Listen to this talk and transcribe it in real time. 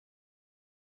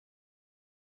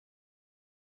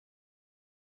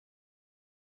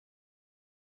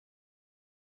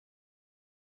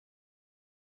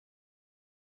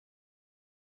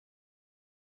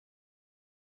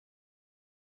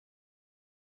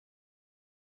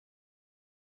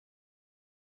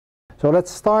So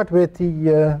let's start with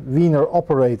the Wiener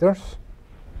operators.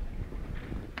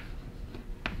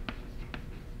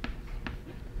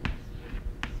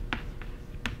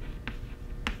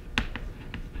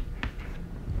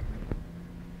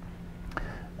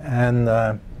 And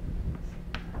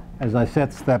as I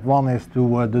said, step one is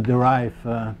to derive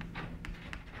the expression.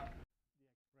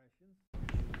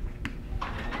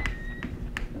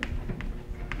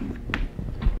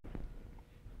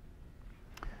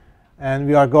 And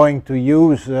we are going to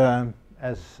use,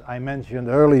 as I mentioned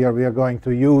earlier, we are going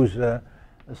to use a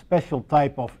special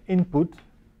type of input,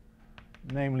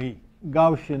 namely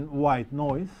Gaussian white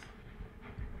noise.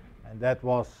 And that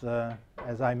was,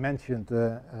 as I mentioned,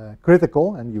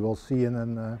 critical, and you will see in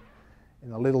a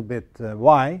little bit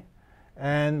why.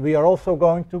 And we are also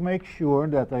going to make sure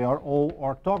that they are all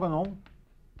orthogonal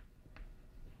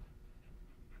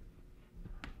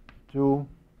to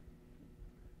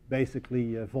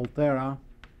basically Volterra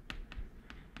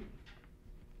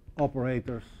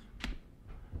operators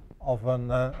of a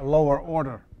lower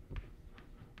order.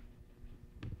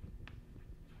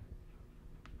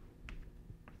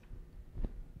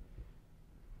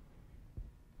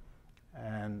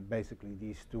 And basically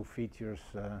these two features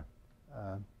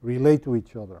relate to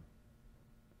each other.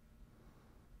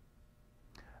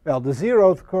 Well, the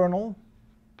zeroth kernel,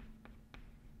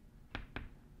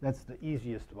 that's the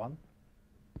easiest one.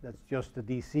 That's just the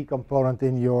DC component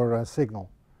in your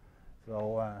signal.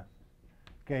 So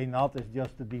K0 is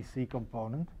just the DC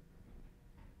component.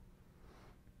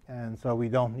 And so we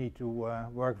don't need to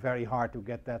work very hard to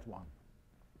get that one.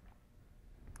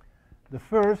 The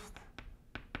first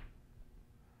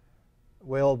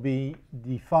will be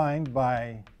defined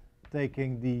by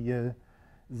taking the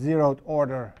zeroth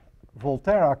order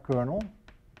Volterra kernel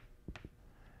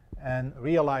and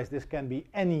realize this can be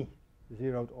any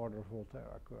zeroth order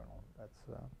Volterra kernel.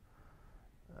 That's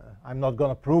I'm not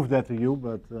going to prove that to you,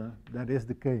 but that is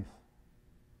the case.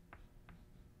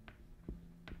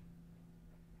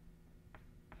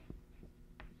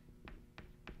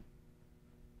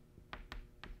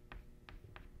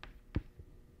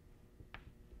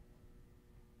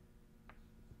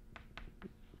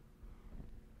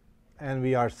 And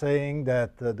we are saying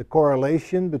that the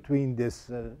correlation between this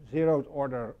zeroth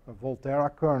order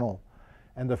Volterra kernel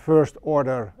and the first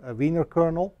order Wiener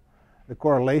kernel, the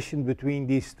correlation between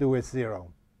these two is 0.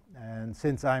 And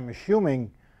since I'm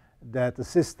assuming that the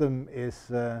system is,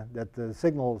 that the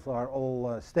signals are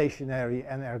all stationary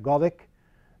and ergodic,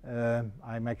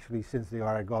 I'm actually, since they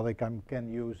are ergodic, I can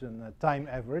use a time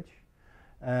average.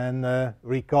 And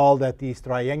recall that these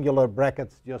triangular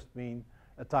brackets just mean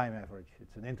a time average.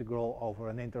 It's an integral over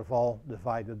an interval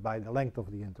divided by the length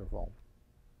of the interval.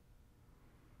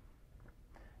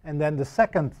 And then the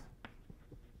second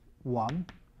one,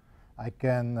 I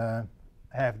can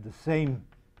have the same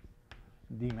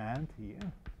demand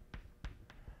here,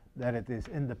 that it is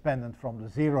independent from the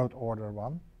zeroth order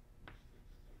one.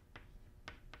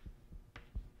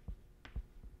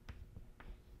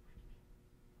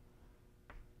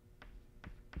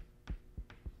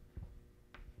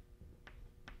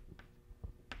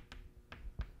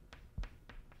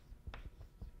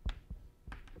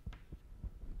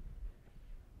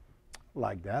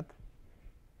 Like that.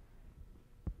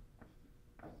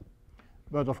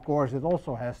 But of course it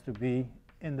also has to be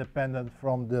independent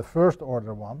from the first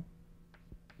order one.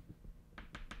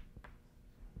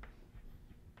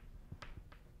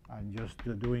 I'm just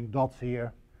doing dots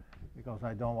here because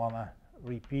I don't want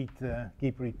to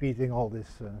keep repeating all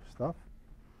this stuff.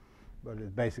 But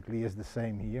it basically is the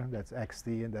same here. That's xt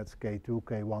and that's k2,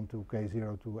 k12,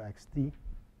 k02, xt.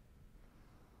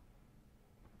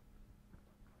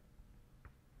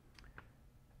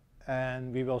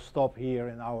 And we will stop here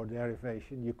in our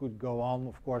derivation. You could go on,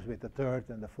 of course, with the third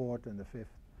and the fourth and the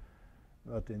fifth.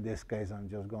 But in this case, I'm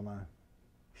just going to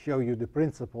show you the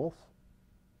principles.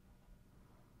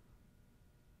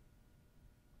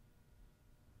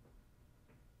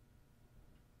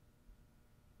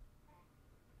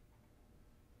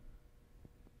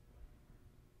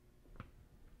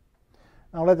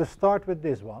 Now let us start with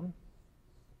this one.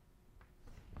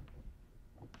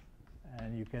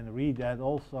 And you can read that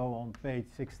also on page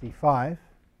 65.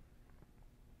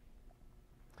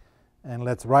 And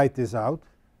let's write this out.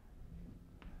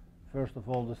 First of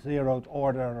all, the zeroth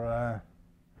order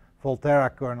Volterra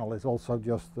kernel is also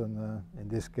just, in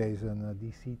this case, a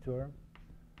DC term.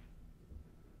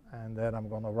 And then I'm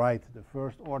going to write the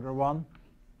first order one.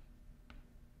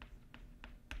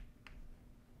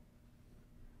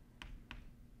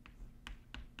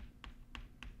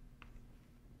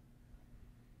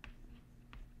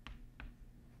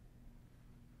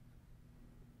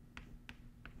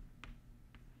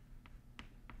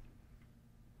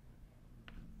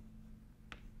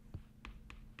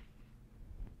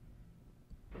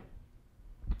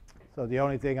 So the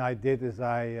only thing I did is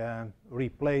I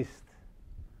replaced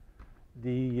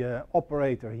the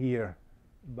operator here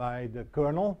by the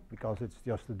kernel, because it's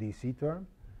just a DC term.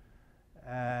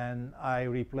 And I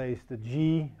replaced the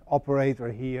G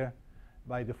operator here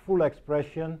by the full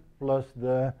expression plus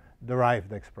the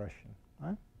derived expression.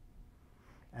 Right?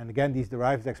 And again, these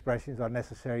derived expressions are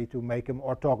necessary to make them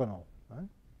orthogonal. Right?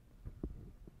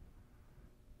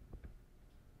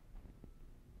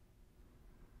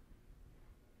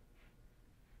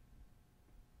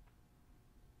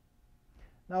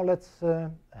 Now let's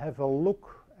have a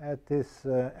look at this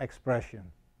expression.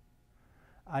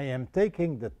 I am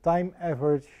taking the time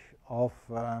average of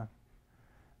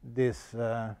this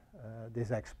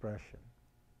expression.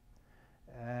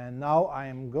 And now I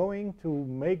am going to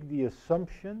make the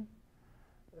assumption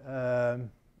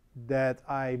that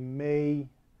I may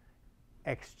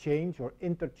exchange or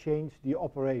interchange the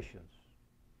operations.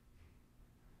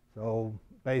 So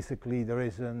basically there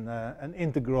is an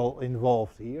integral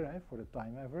involved here for the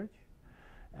time average,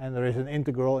 and there is an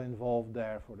integral involved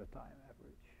there for the time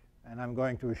average. And I'm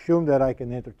going to assume that I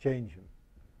can interchange them.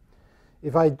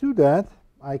 If I do that,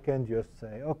 I can just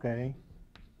say, okay,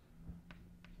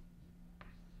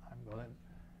 I'm going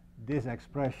to this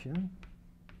expression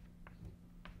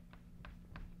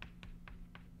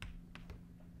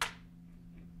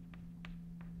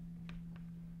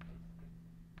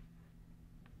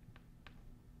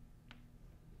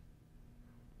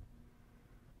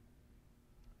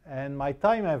and my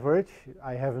time average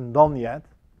I haven't done yet,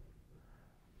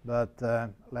 but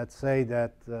let's say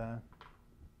that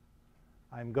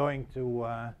I'm going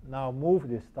to now move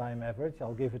this time average.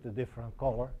 I'll give it a different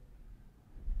color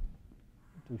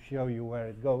to show you where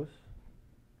it goes.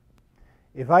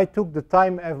 If I took the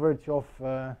time average of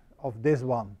this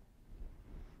one,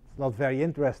 it's not very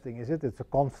interesting, is it? It's a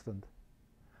constant.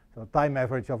 So time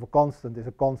average of a constant is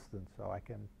a constant, so I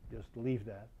can just leave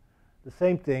that. The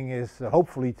same thing is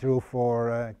hopefully true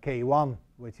for K1,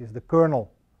 which is the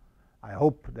kernel. I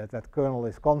hope that that kernel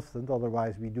is constant,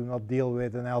 otherwise we do not deal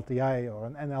with an LTI or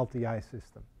an NLTI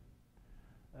system.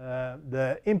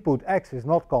 The input X is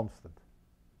not constant,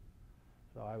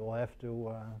 so I will have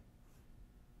to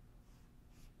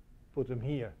put them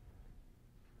here.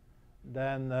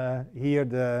 Then here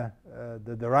the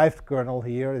derived kernel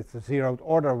here, it's a zeroth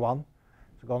order one.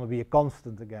 It's going to be a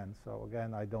constant again, so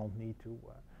again I don't need to.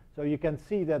 So you can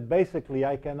see that basically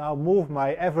I can now move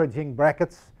my averaging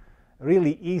brackets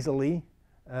really easily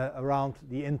around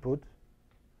the input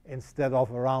instead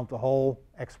of around the whole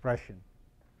expression.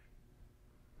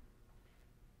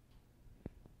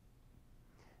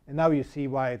 And now you see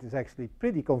why it is actually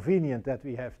pretty convenient that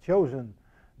we have chosen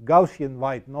Gaussian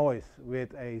white noise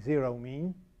with a zero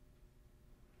mean,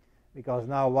 because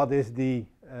now what is the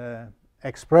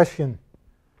expression,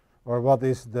 or what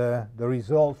is the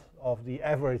result of the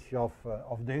average of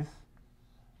this?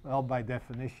 Well, by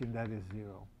definition that is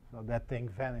zero, so that thing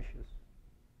vanishes.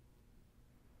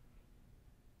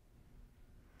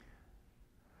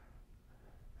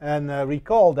 And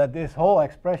recall that this whole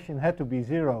expression had to be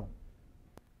zero.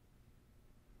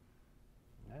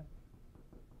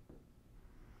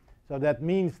 So that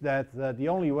means that the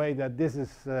only way that this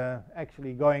is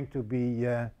actually going to be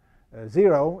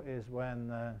zero is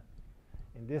when,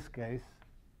 in this case,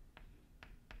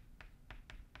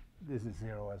 this is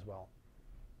zero as well.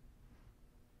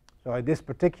 So in this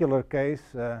particular case,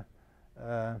 the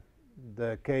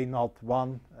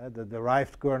K01, the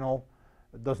derived kernel,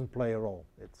 doesn't play a role.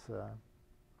 It's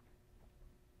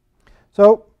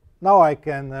so now I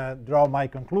can draw my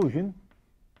conclusion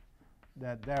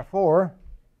that therefore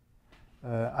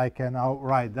I can now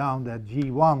write down that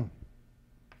G1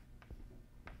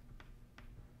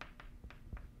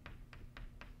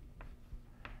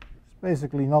 is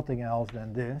basically nothing else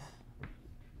than this.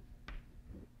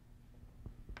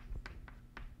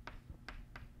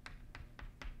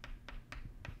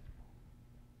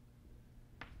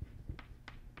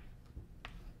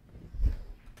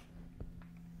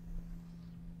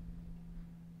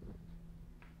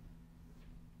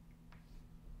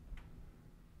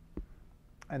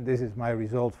 And this is my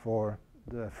result for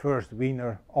the first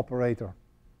Wiener operator.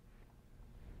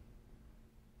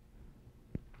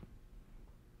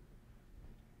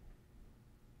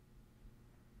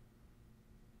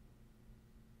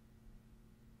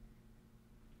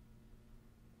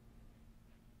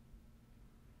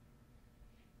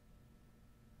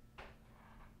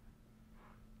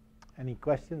 Any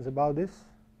questions about this?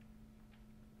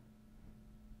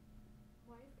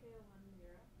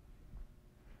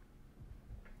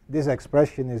 This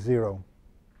expression is zero.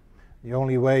 The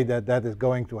only way that that is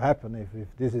going to happen if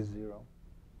this is zero.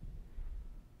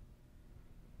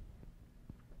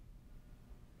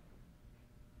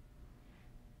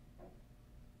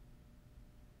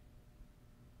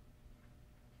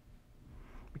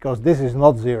 because this is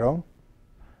not 0,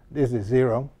 this is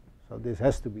 0, so this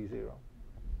has to be 0.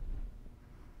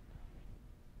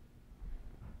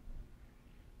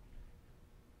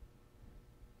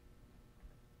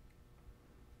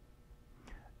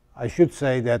 I should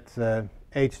say that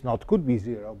h naught could be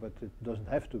 0, but it doesn't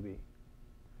have to be.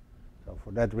 So for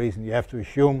that reason, you have to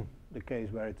assume the case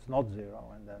where it's not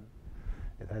 0, and then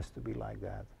it has to be like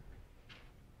that.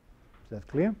 Is that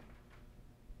clear?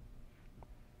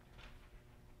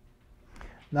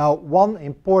 Now, one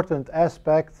important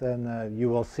aspect, and you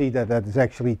will see that that is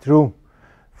actually true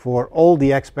for all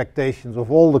the expectations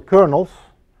of all the kernels,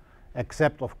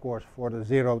 except, of course, for the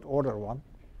zeroth order one,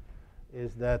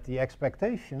 is that the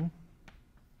expectation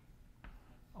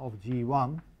of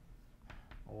G1,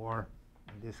 or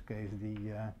in this case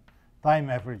the time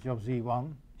average of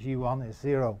G1 is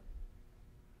 0.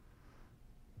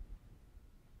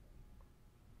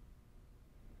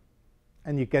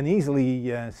 And you can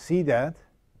easily see that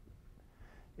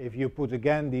if you put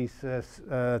again these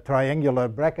triangular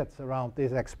brackets around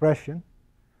this expression,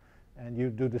 and you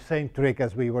do the same trick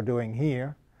as we were doing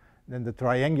here, then the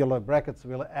triangular brackets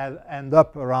will end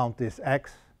up around this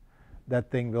x.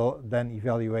 That thing will then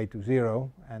evaluate to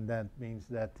 0, and that means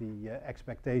that the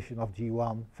expectation of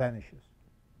G1 vanishes.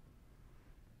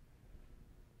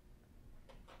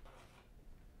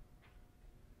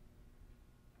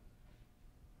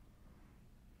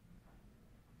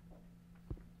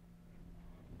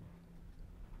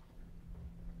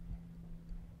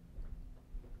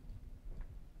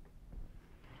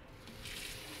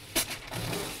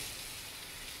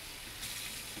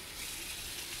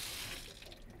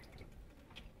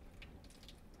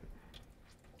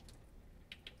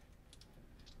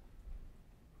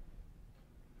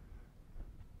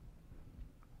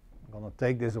 I'm going to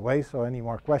take this away, so any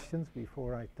more questions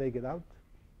before I take it out?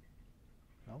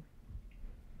 No?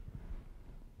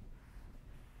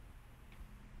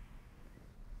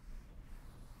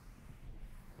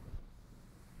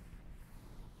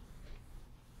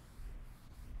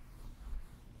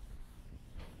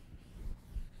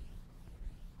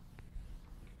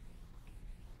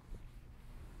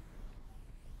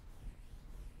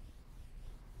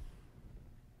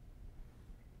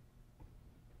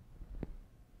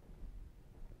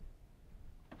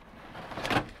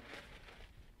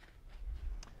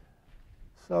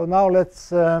 So now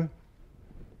let's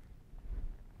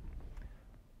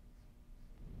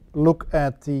look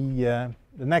at the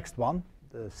next one,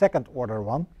 the second order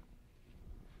one.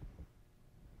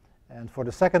 And for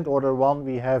the second order one,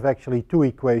 we have actually two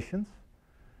equations.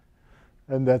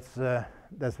 And that's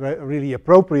really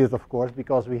appropriate, of course,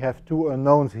 because we have two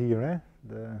unknowns here,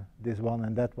 this one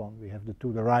and that one. We have the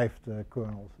two derived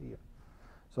kernels here.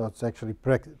 So it's actually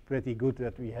pretty good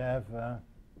that we have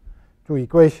two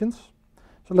equations.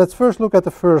 So let's first look at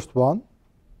the first one.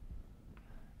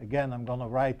 Again, I'm going to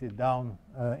write it down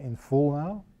in full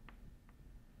now.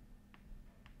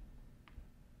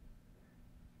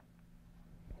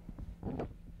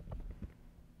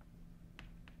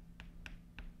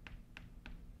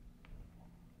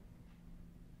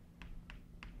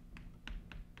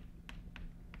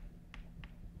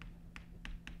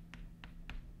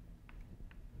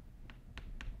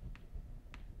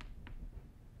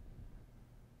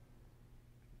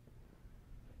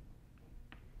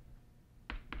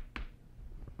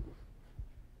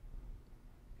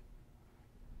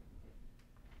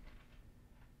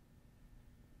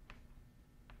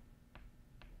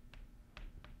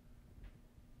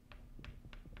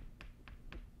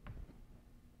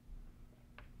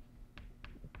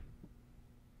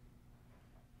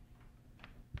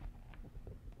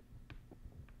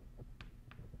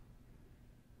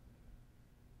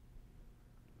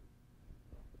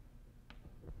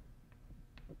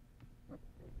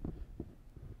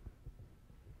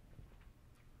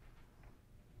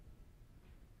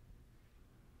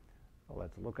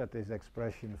 Let's look at this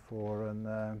expression for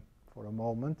a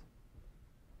moment.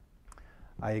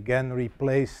 I again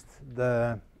replaced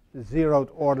the zeroth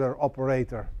order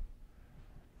operator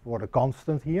for the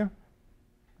constant here,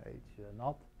 h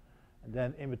naught. And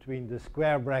then in between the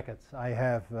square brackets, I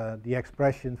have the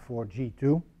expression for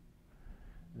G2.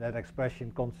 That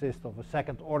expression consists of a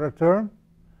second order term,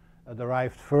 a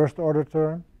derived first order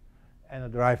term, and a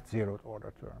derived zeroth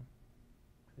order term.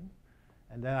 See?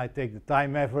 And then I take the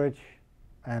time average,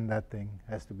 and that thing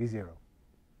has to be 0.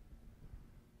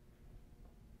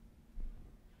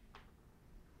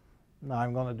 Now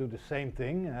I'm going to do the same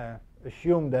thing.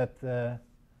 Assume that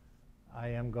I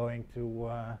am going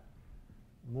to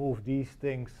move these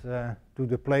things to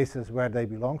the places where they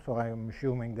belong. So I am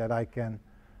assuming that I can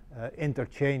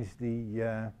interchange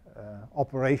the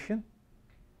operation.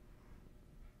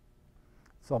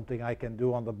 something I can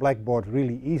do on the blackboard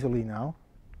really easily now.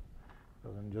 So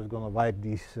I'm just going to wipe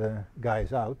these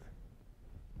guys out.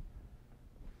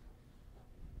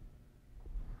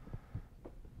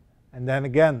 And then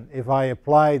again, if I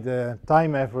apply the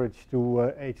time average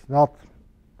to h naught,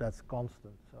 that's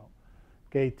constant. So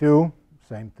k2,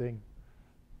 same thing.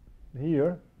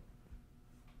 Here,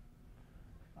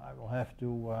 I will have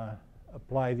to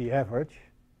apply the average.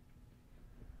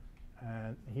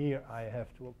 And here I have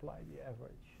to apply the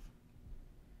average.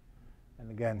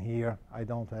 And again, here I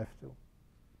don't have to.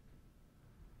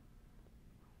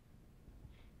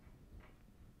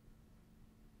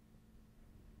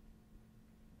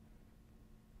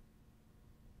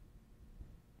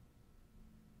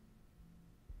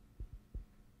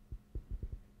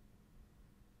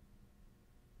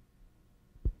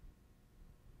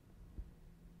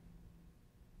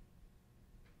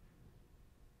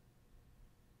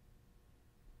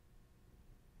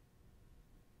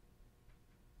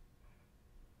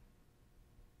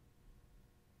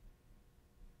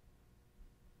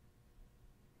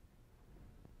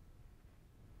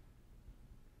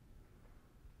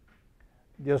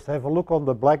 Just have a look on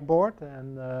the blackboard,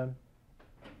 and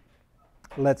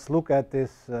let's look at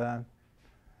this.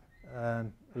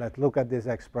 Let's look at this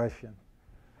expression.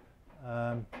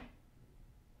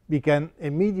 We can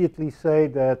immediately say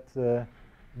that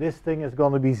this thing is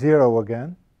going to be 0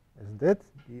 again, isn't it?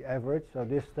 The average. So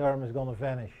this term is going to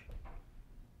vanish.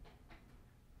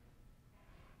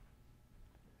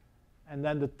 And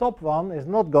then the top one is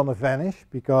not going to vanish,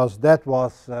 because that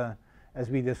was, as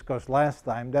we discussed last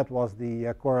time, that was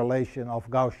the correlation of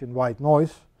Gaussian white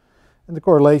noise. And the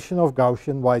correlation of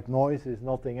Gaussian white noise is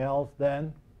nothing else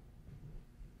than,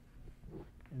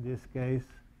 in this case,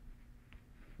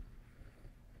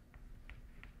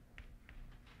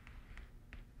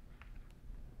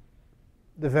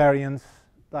 the variance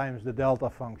times the delta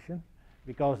function,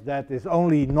 because that is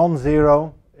only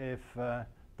non-zero if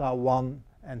tau 1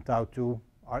 and tau 2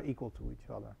 are equal to each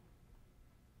other.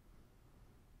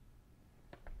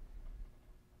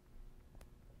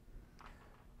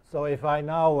 So if I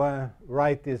now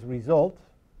write this result,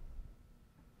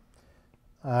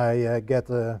 I get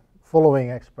the following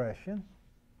expression.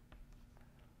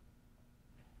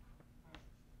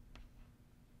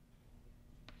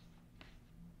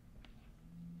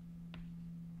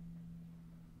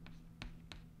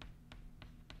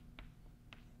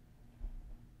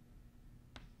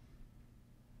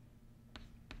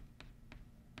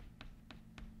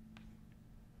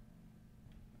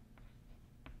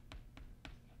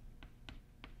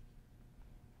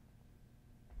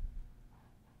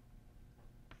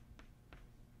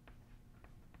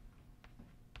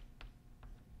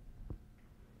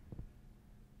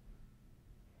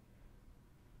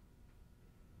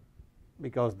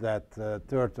 Because that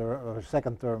third or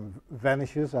second term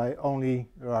vanishes,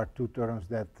 there are two terms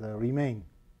that remain.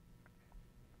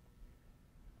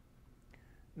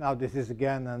 Now this is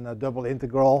again a double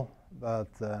integral, but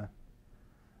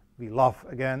we love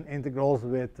again integrals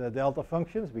with delta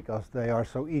functions because they are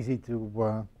so easy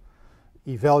to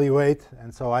evaluate,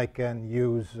 and so I can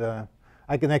use,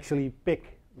 I can actually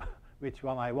pick which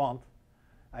one I want.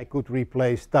 I could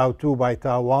replace tau 2 by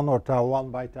tau 1 or tau 1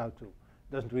 by tau 2.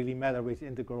 Doesn't really matter which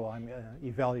integral I'm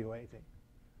evaluating.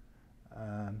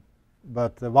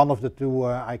 But one of the two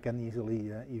I can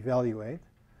easily evaluate.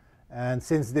 And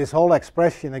since this whole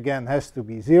expression again has to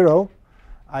be 0,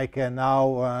 I can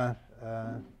now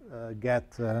get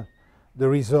the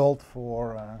result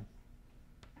for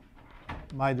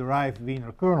my derived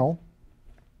Wiener kernel.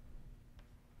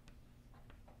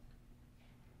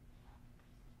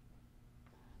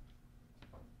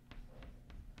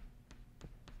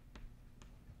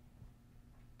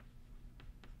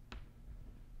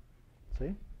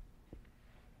 See?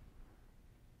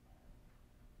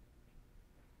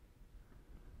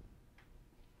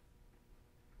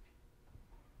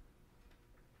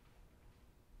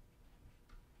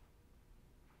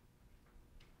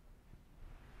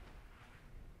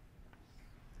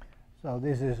 So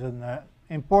this is an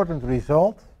important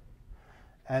result,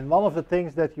 and one of the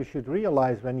things that you should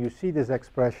realize when you see this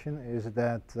expression is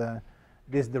that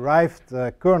this derived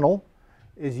kernel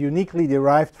is uniquely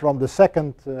derived from the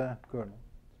second kernel.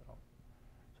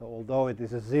 So although it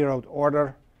is a zeroth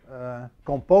order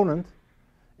component,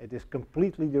 it is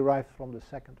completely derived from the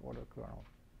second order kernel.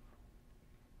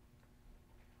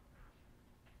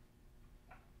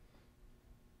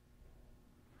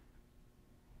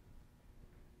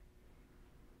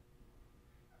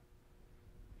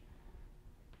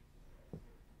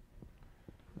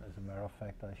 As a matter of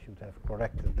fact, I should have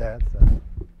corrected that.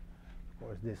 Of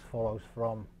course, this follows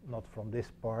from, not from this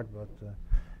part, but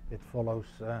it follows,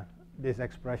 this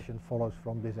expression follows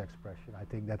from this expression. I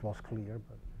think that was clear,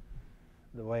 but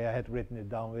the way I had written it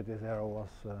down with this arrow was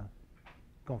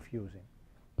confusing.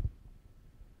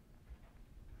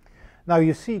 Now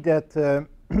you see that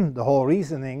the whole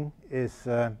reasoning is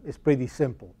pretty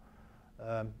simple.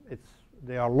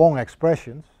 They are long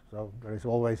expressions, so there is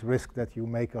always risk that you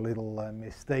make a little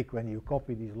mistake when you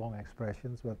copy these long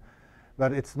expressions,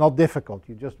 but it's not difficult.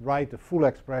 You just write the full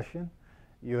expression.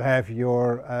 You have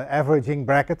your averaging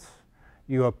brackets.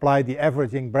 You apply the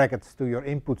averaging brackets to your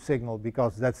input signal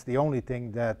because that's the only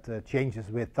thing that changes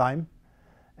with time.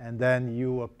 And then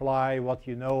you apply what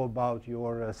you know about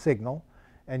your signal.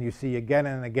 And you see again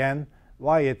and again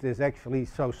why it is actually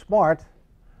so smart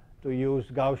to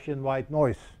use Gaussian white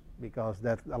noise, because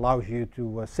that allows you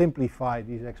to simplify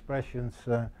these expressions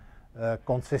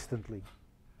consistently.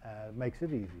 Makes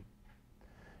it easy.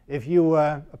 If you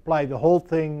apply the whole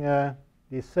thing,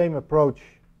 this same approach,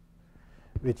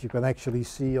 which you can actually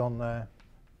see on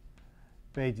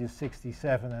pages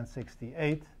 67 and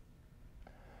 68,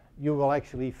 you will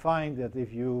actually find that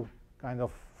if you kind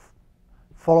of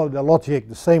follow the logic,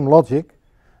 the same logic,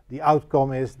 the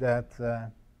outcome is that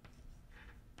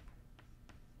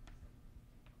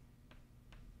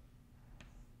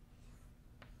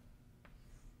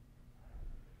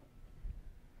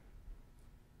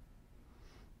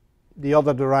the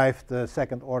other derived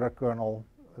second order kernel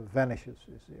vanishes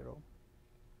is 0.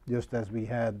 Just as we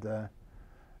had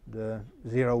the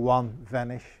 0, 1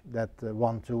 vanish, that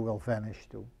 1, 2 will vanish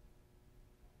too.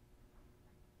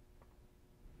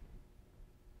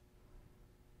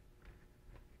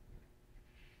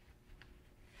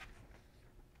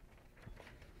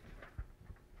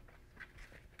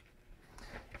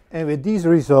 And with these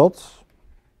results,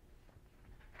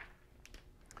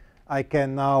 I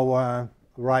can now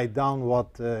write down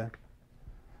what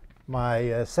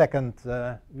my second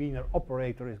Wiener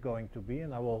operator is going to be,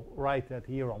 and I will write that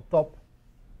here on top.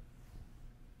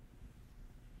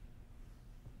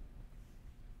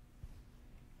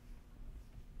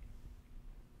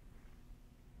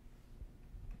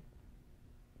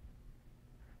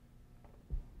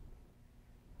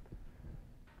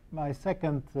 My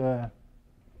second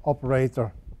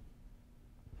operator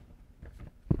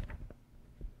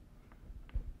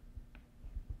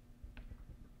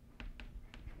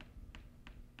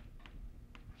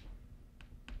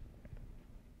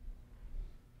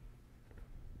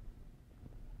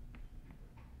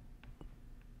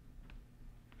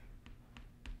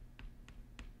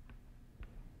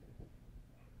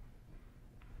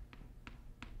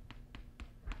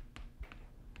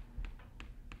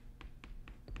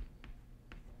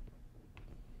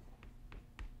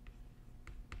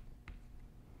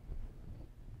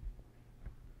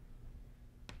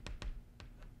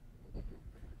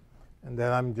and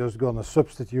then I'm just going to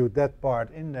substitute that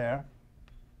part in there.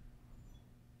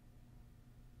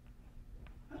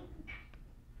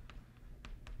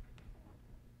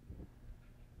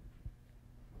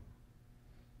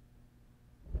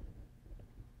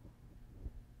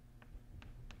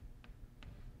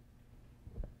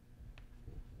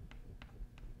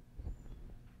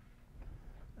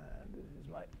 And this is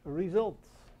my result.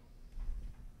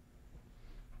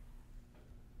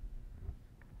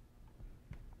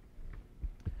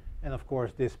 And of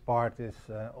course, this part is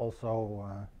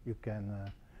also, you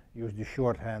can use the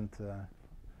shorthand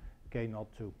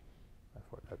K02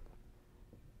 for that.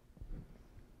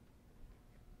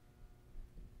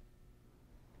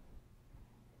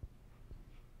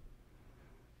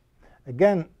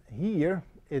 Again, here,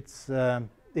 it's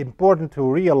important to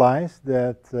realize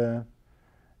that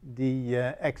the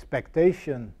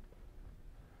expectation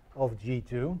of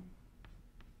G2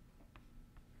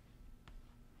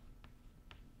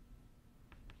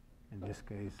 in this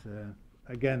case,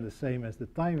 again, the same as the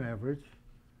time average,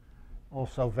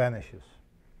 also vanishes.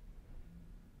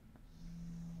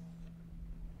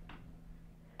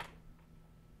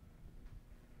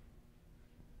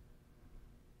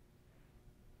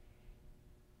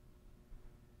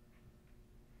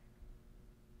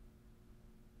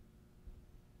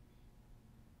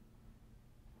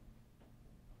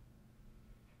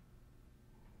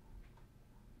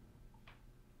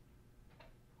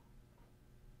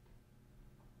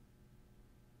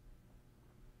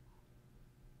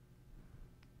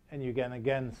 And you can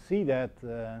again see that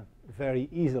very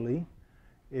easily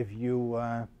if you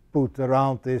put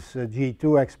around this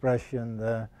G2 expression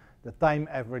the time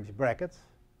average brackets.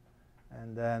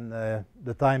 And then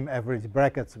the time average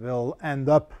brackets will end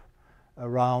up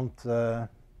around the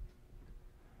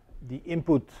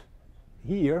input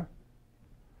here.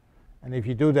 And if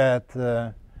you do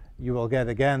that, you will get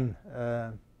again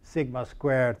sigma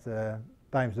squared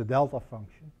times the delta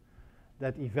function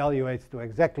that evaluates to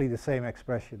exactly the same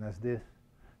expression as this.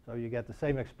 So you get the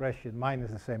same expression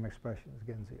minus the same expression as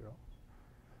again 0.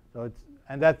 So it's,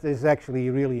 and that is actually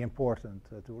really important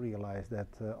to realize that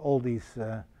all these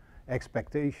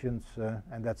expectations,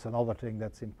 and that's another thing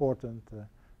that's important,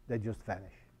 they just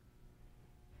vanish.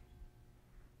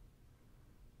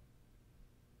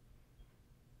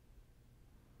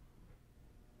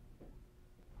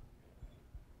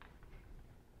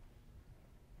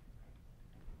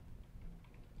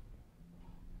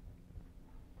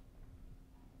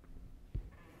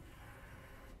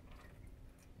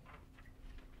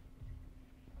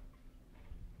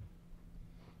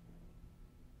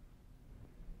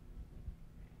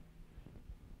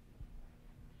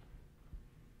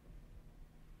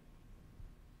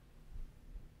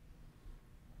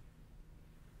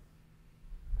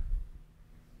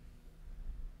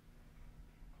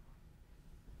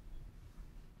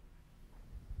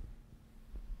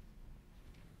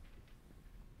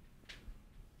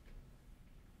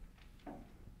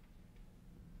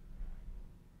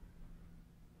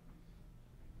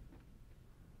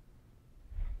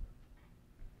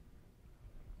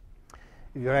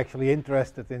 If you're actually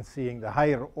interested in seeing the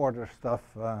higher order stuff,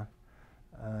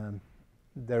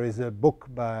 there is a book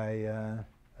by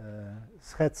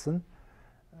Schetsen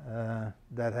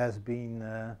that has been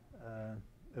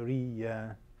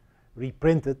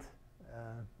reprinted.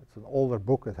 It's an older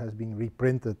book that has been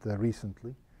reprinted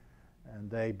recently, and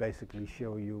they basically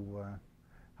show you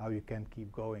how you can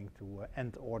keep going to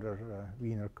nth order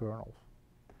Wiener kernels.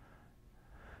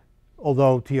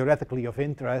 Although theoretically of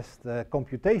interest,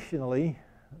 computationally,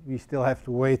 we still have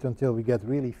to wait until we get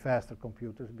really faster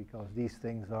computers, because these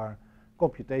things are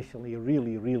computationally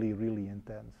really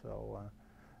intense. So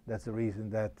that's the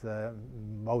reason that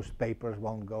most papers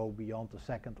won't go beyond the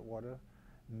second order,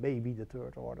 maybe the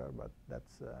third order, but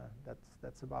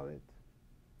that's about it.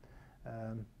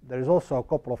 There is also a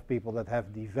couple of people that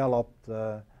have developed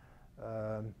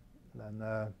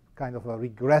kind of a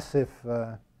regressive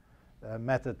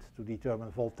method to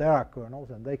determine Volterra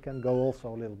kernels, and they can go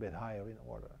also a little bit higher in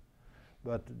order.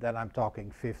 But then I'm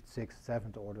talking 5th, 6th,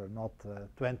 7th order, not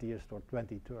 20th or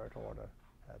 23rd order.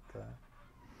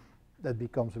 That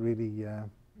becomes really,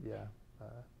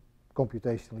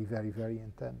 computationally very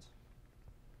intense.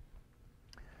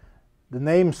 The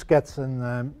name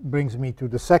Schetsen brings me to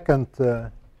the second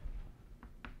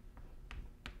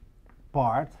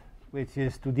part, which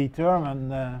is to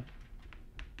determine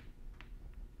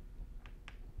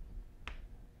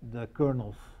the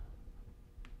kernels.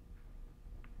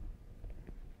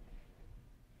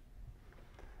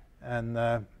 And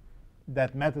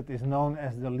that method is known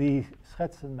as the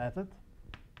Lee-Schetsen method.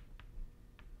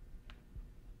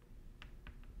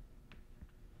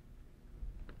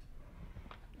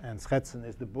 And Schetsen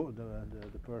is the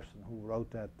person who wrote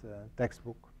that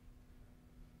textbook.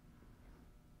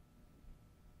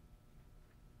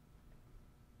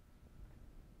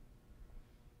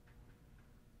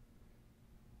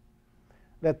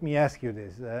 Let me ask you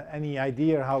this. Any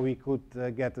idea how we could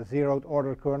get a zeroth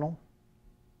order kernel?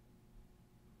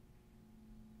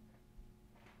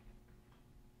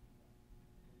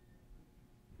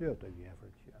 Yeah, take the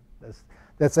average. Yeah.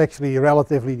 That's actually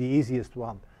relatively the easiest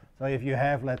one. So if you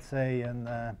have, let's say,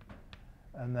 a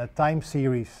time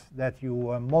series that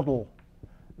you model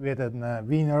with a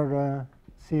Wiener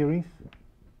series,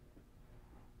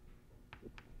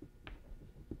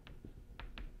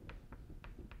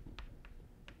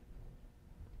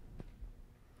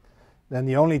 then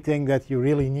the only thing that you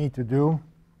really need to do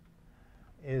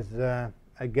is,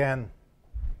 again,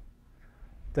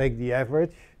 take the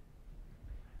average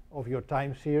of your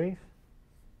time series.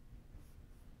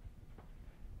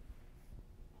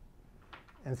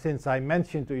 And since I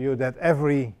mentioned to you that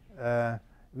every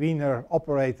Wiener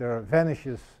operator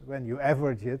vanishes when you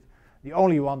average it, the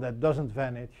only one that doesn't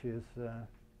vanish is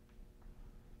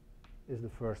the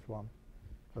first one.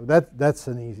 So that's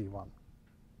an easy one.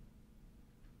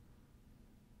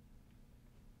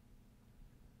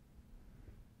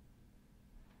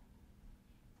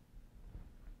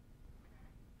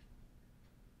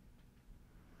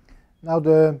 Now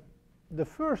the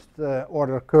first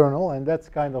order kernel, and that's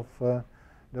kind of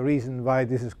the reason why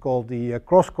this is called the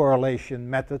cross-correlation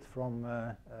method from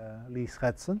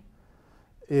Lee-Schetsen,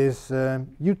 is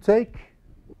you take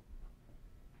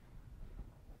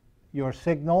your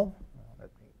signal.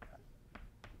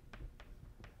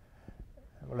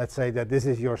 Let's say that this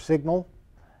is your signal,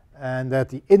 and that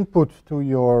the input to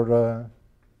your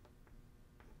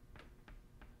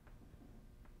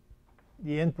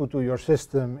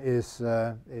system is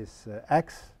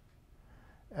x,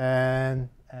 and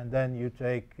then you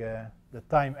take the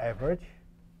time average.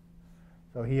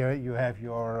 So here you have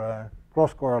your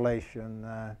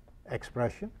cross-correlation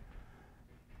expression,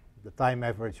 the time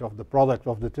average of the product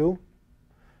of the two.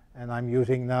 And I'm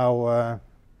using now a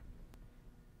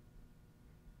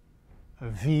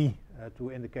V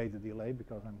to indicate the delay,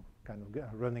 because I'm kind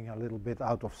of running a little bit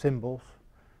out of symbols.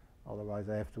 Otherwise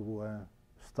I have to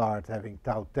start having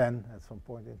tau 10 at some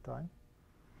point in time.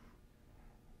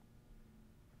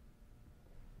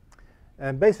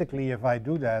 And basically, if I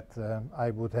do that, I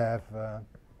would have,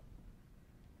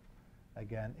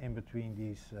 again, in between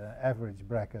these average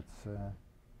brackets,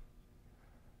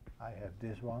 I have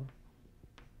this one.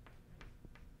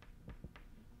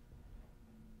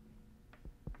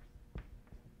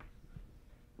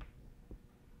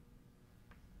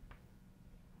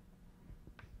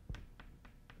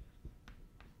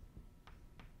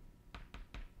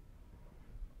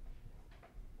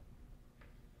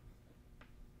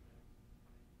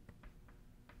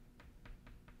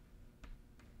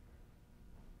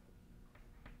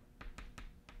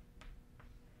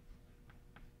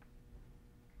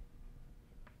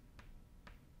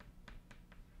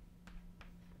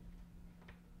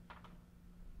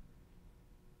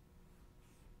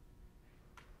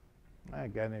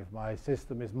 Again, if my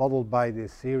system is modeled by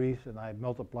this series and I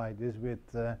multiply this with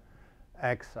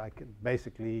x, I can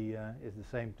basically is the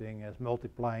same thing as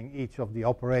multiplying each of the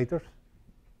operators.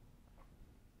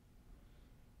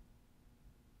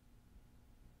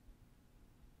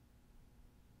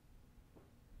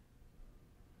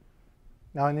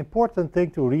 Now, an important thing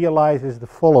to realize is the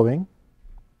following,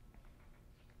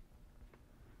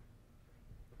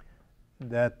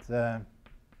 that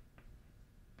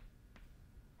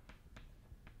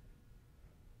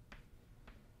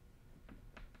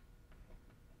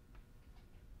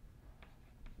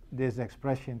this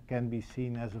expression can be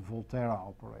seen as a Volterra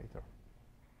operator.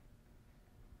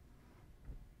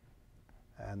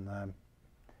 And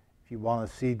if you want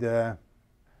to see the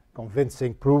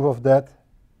convincing proof of that,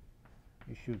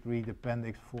 you should read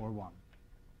Appendix 4.1.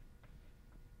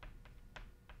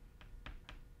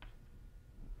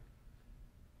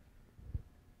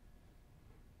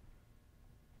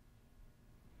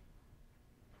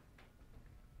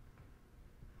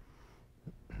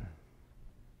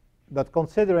 But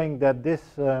considering that this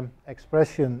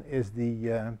expression is the,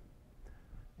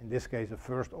 in this case, a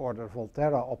first order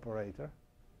Volterra operator,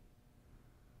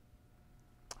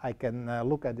 I can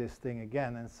look at this thing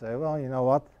again and say, well, you know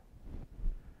what?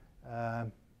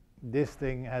 This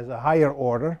thing has a higher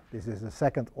order. This is a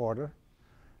second order,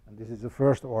 and this is a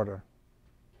first order.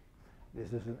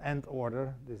 This is an nth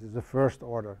order. This is a first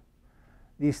order.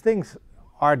 These things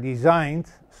are designed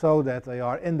so that they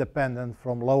are independent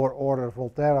from lower order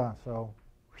Volterra. So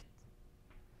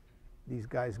these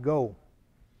guys go.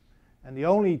 And the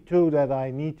only two that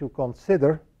I need to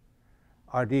consider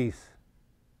are these,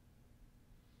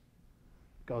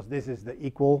 because this is the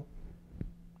equal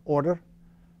order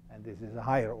and this is a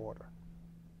higher order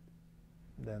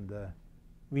than the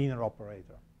Wiener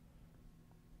operator.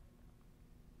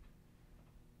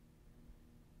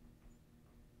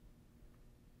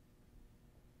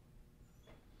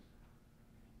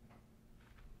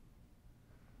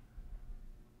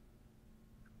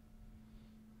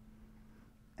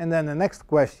 And then the next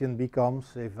question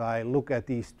becomes, if I look at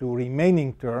these two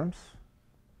remaining terms,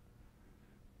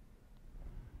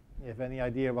 you have any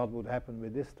idea what would happen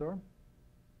with this term?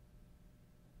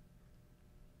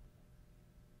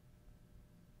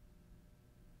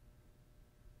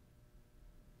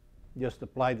 Just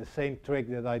apply the same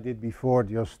trick that I did before,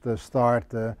 just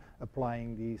start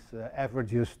applying these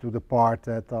averages to the part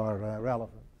that are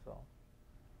relevant. So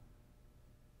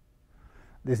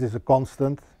this is a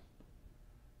constant.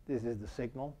 This is the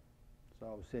signal.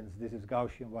 So since this is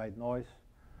Gaussian white noise,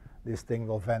 this thing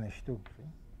will vanish too. See?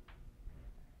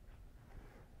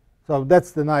 So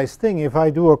that's the nice thing. If I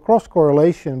do a cross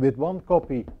correlation with one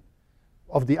copy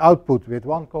of the output with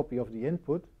one copy of the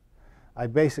input, I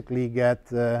basically get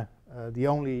the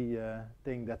only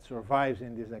thing that survives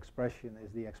in this expression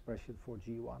is the expression for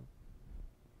G1.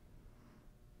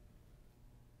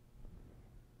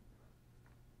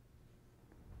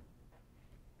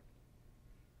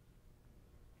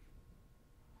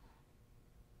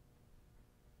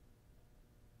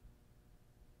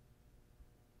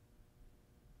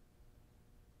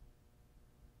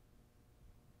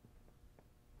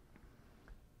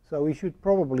 So we should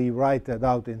probably write that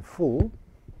out in full.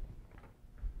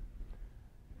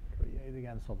 Create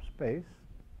again some space.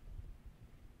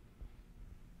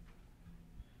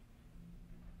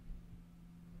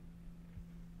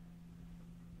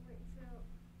 Wait, so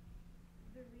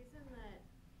the reason that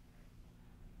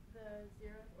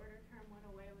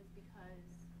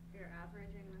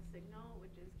signal,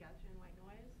 which is Gaussian white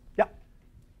noise. Yeah.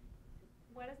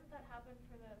 Why doesn't that happen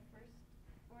for the first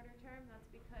order term? That's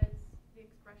because the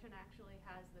expression actually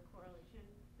has the correlation.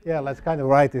 Yeah, let's kind of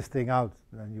write this thing out,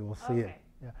 then you will see it.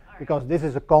 Yeah. All because right. this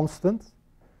is a constant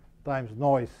times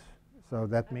noise, so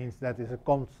that means that is a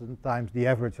constant times the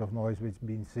average of noise, which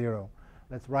means 0.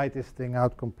 Let's write this thing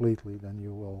out completely, then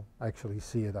you will actually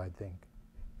see it, I think.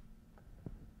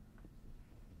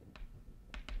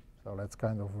 So let's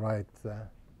kind of write,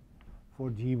 for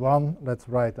G1, let's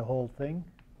write the whole thing.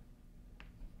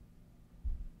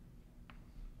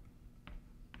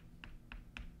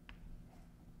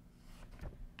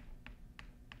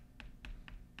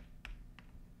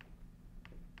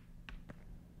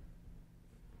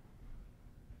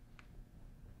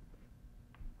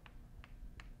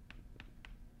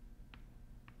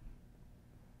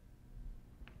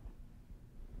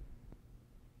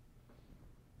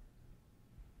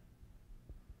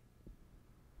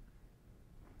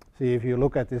 See, if you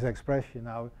look at this expression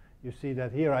now, you see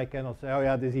that here I cannot say, oh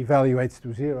yeah, this evaluates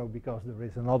to 0 because there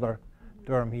is another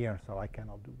term here, so I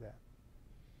cannot do that.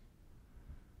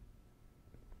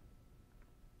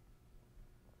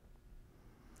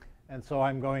 And so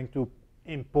I'm going to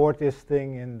import this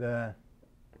thing in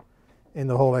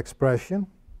the whole expression.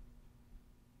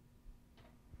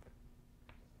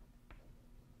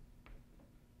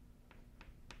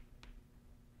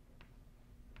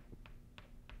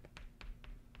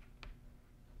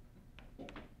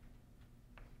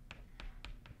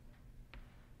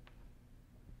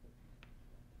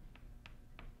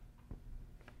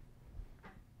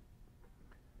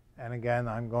 And again,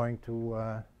 I'm going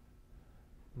to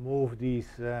move these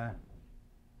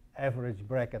average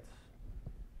brackets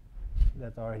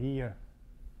that are here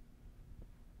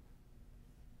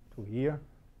to here.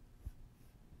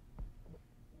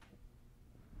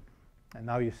 And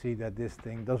now you see that this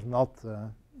thing does not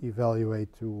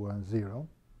evaluate to 0.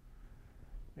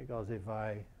 Because if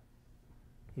I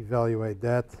evaluate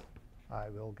that, I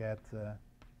will get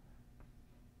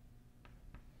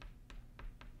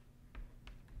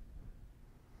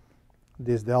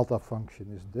this delta function,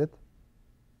 isn't it?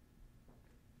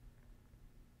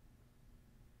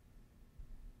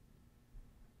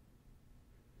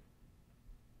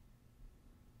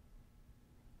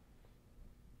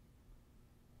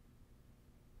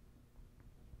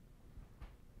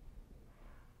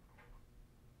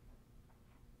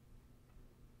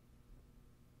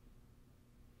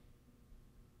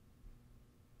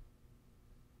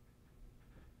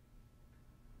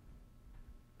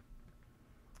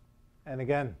 And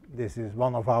again, this is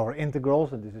one of our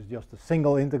integrals, and this is just a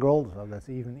single integral, so that's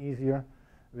even easier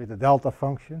with the delta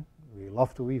function. We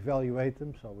love to evaluate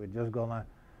them, so we're just going to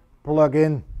plug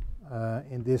in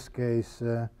this case,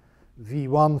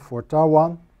 V1 for tau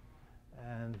 1,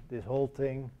 and this whole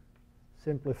thing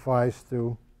simplifies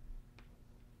to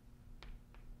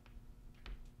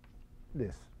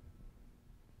this.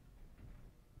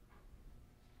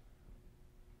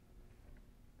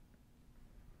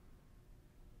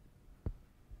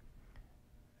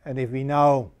 And if we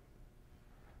now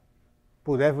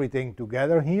put everything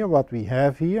together here, what we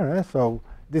have here, so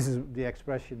this is the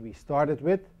expression we started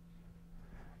with.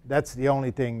 That's the only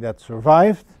thing that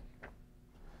survived.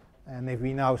 And if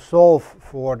we now solve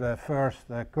for the first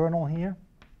kernel here,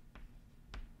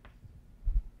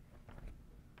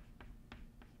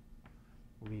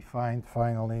 we find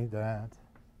finally that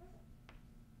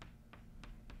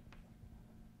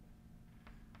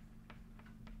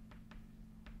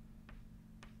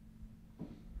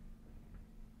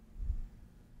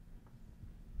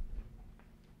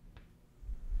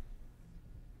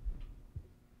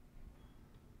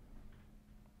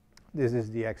this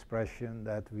is the expression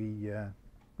that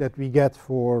we get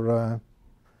for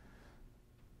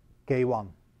K1.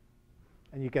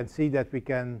 And you can see that we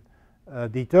can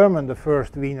determine the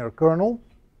first Wiener kernel,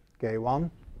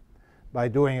 K1, by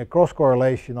doing a cross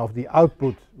correlation of the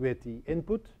output with the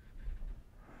input.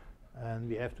 And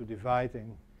we have to divide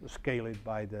and scale it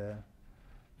by the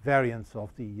variance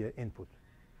of the input.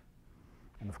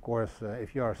 And of course,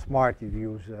 if you are smart, you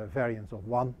use variance of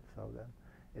 1, so then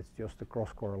it's just a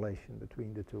cross correlation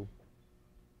between the two.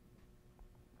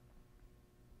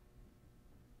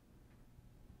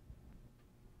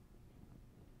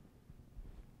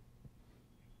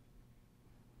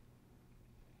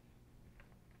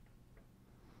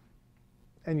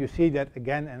 And you see that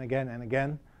again and again and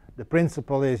again. The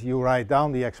principle is you write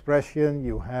down the expression,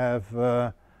 you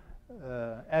have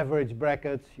average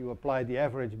brackets, you apply the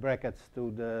average brackets to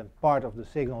the part of the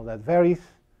signal that varies.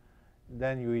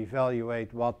 Then you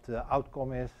evaluate what the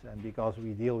outcome is, and because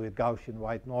we deal with Gaussian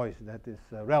white noise, that is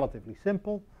relatively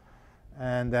simple.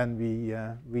 and then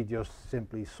we just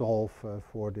simply solve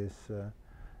for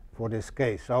this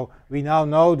case. So we now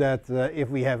know that if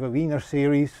we have a Wiener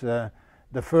series, the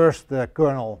first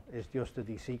kernel is just the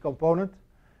DC component,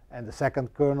 and the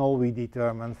second kernel we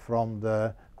determine from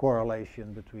the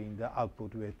correlation between the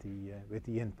output with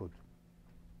the input.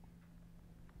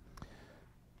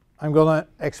 I'm going to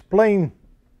explain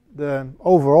the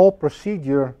overall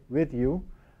procedure with you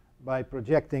by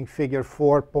projecting figure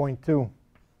 4.2.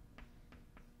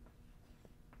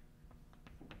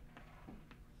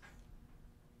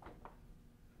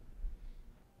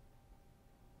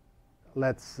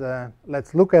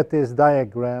 Let's look at this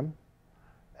diagram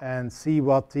and see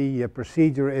what the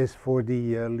procedure is for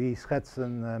the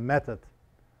Lee-Schedsen method.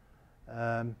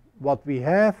 What we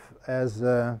have as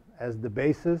the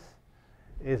basis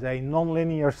is a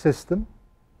nonlinear system,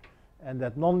 and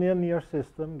that nonlinear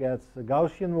system gets a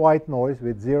Gaussian white noise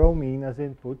with zero mean as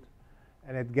input,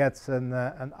 and it gets an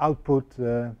output,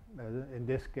 in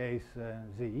this case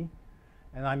Z.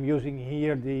 And I'm using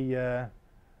here the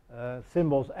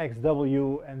symbols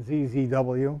XW and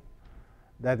ZZW.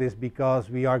 That is because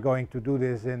we are going to do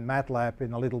this in MATLAB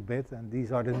in a little bit, and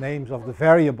these are the names of the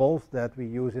variables that we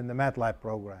use in the MATLAB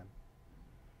program.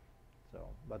 So,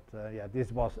 but yeah,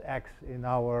 this was X in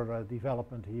our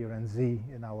development here and Z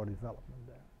in our development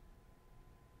there.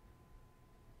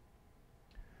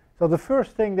 So the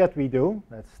first thing that we do,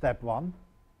 that's step one,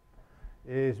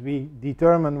 is we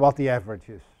determine what the average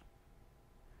is.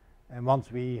 And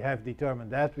once we have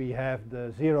determined that, we have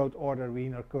the zeroth order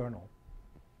Wiener kernel.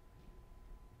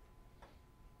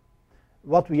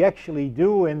 What we actually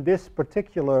do in this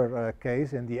particular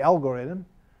case, in the algorithm,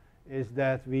 is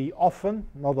that we often,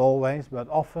 not always, but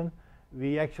often,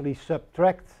 we actually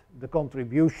subtract the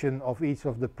contribution of each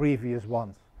of the previous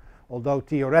ones. Although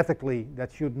theoretically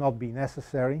that should not be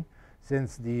necessary,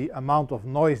 since the amount of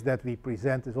noise that we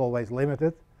present is always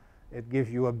limited. It gives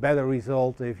you a better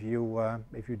result if you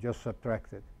just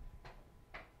subtract it.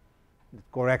 It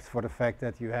corrects for the fact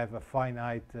that you have a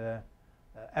finite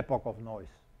epoch of noise.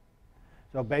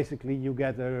 So basically you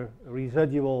get a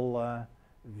residual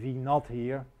V0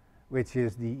 here, which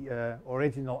is the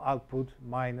original output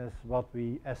minus what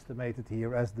we estimated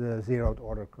here as the zeroth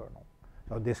order kernel.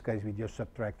 So in this case we just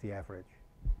subtract the average.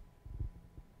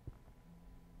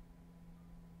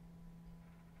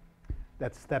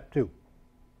 That's step two.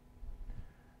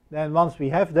 Then once we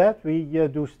have that, we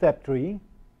do step three.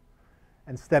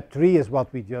 And step three is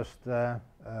what we just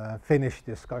finished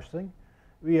discussing.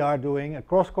 We are doing a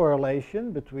cross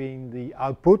correlation between the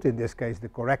output, in this case the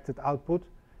corrected output,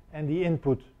 and the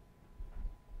input.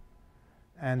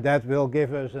 And that will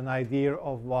give us an idea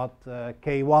of what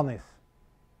K1 is,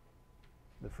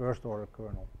 the first order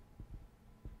kernel.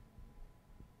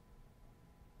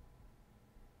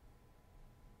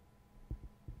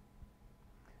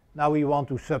 Now we want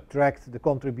to subtract the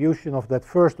contribution of that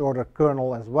first order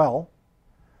kernel as well.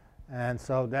 And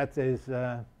so that is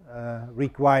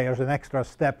requires an extra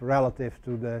step relative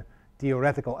to the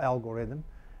theoretical algorithm.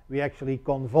 We actually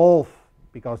convolve,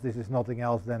 because this is nothing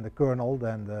else than the kernel,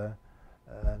 than the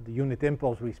unit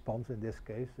impulse response in this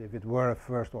case, if it were a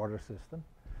first order system.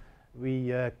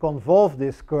 We convolve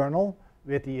this kernel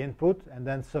with the input and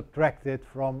then subtract it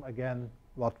from, again,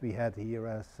 what we had here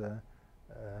as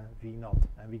V0,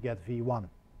 and we get V1.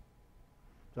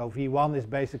 So V1 is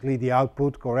basically the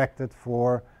output corrected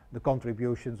for the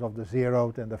contributions of the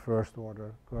zeroth and the first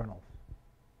order kernels.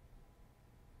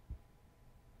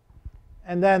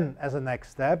 And then as a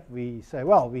next step we say,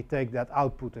 well, we take that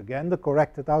output again, the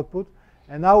corrected output,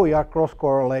 and now we are cross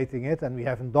correlating it, and we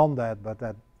haven't done that, but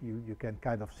that you can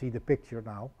kind of see the picture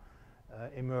now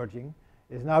emerging,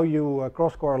 is now you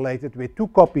cross correlate it with two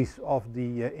copies of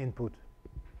the input.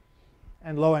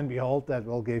 And lo and behold, that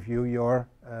will give you your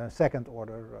second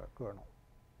order kernel.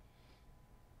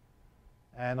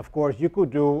 And of course, you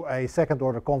could do a second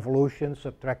order convolution,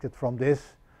 subtract it from this,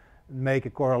 make a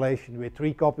correlation with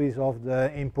three copies of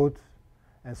the input,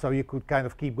 and so you could kind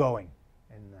of keep going.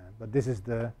 But this is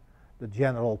the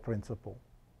general principle.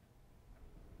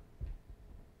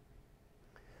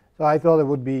 So I thought it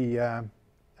would be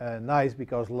nice,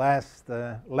 because last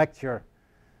lecture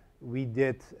we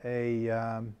did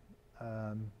a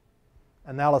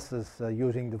analysis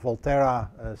using the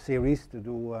Volterra series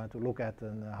to look at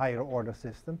a higher order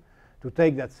system, to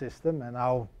take that system and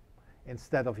now,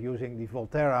 instead of using the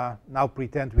Volterra, now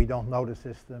pretend we don't know the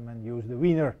system and use the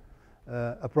Wiener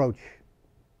approach.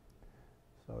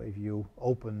 So if you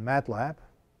open MATLAB,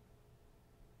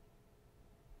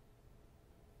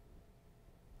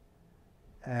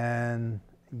 and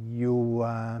you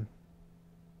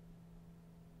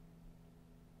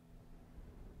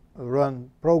run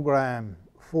program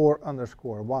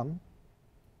 4_1,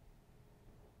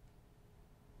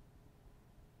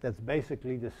 that's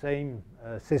basically the same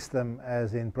system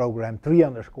as in program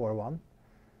 3_1.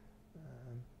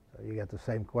 So you get the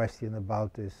same question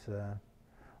about this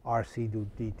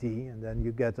RC.dt, and then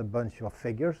you get a bunch of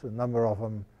figures. A number of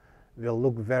them will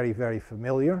look very, very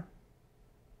familiar.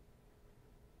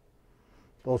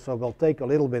 It also will take a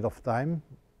little bit of time.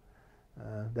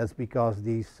 That's because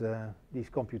these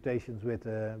computations with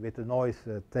the noise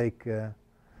take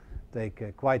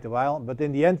quite a while. But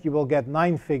in the end, you will get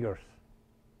 9 figures.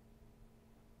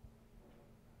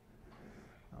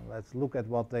 Now let's look at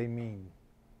what they mean.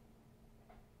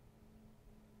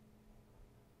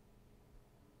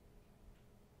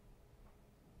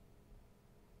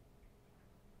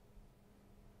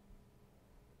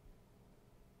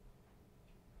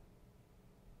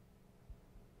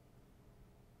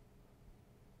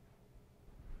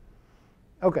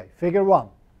 Okay, figure 1.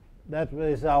 That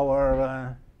is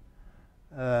our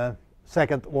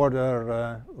second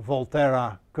order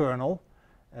Volterra kernel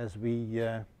as we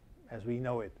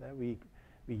know it. We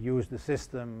use the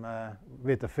system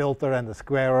with the filter and the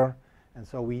squarer, and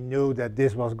so we knew that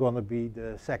this was going to be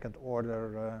the second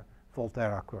order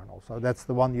Volterra kernel. So that's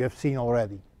the one you have seen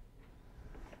already.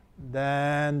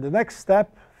 Then the next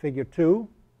step, figure 2,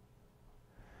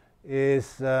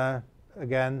 is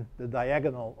again the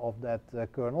diagonal of that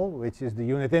kernel, which is the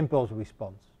unit impulse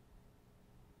response.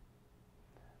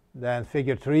 Then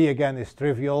figure 3 again is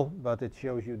trivial, but it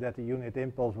shows you that the unit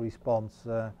impulse response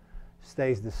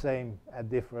stays the same at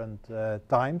different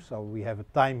times, so we have a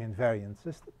time invariant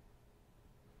system.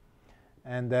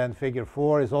 And then figure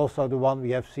 4 is also the one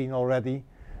we have seen already.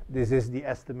 This is the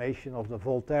estimation of the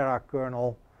Volterra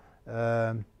kernel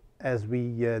as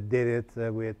we did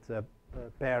it with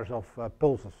pairs of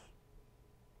pulses.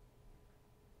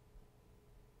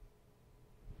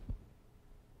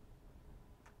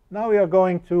 Now we are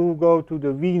going to go to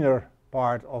the Wiener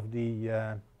part of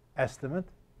the estimate.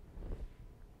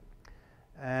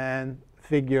 And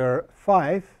figure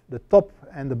 5, the top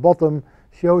and the bottom,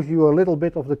 shows you a little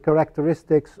bit of the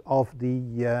characteristics of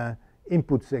the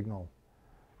input signal.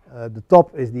 The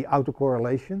top is the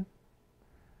autocorrelation,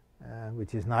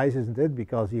 which is nice, isn't it?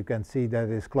 Because you can see that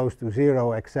it's close to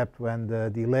 0 except when the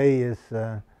delay is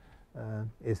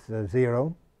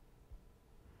 0.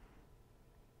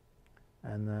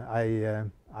 And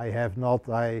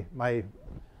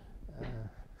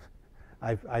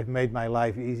I've made my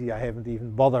life easy. I haven't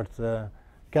even bothered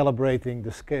calibrating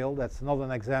the scale. That's not an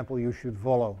example you should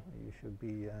follow.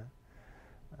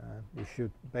 You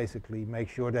should basically make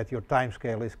sure that your time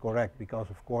scale is correct,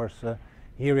 because of course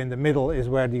here in the middle is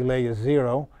where delay is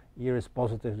 0. Here is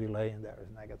positive delay and there is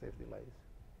negative delays.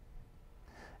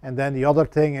 And then the other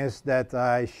thing is that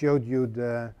I showed you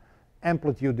the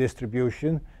amplitude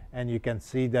distribution. And you can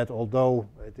see that although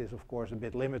it is of course a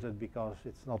bit limited because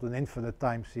it's not an infinite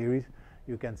time series,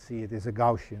 you can see it is a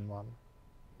Gaussian one.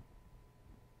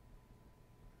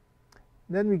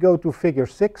 Then we go to figure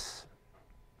 6.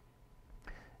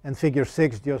 And figure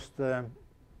 6, just to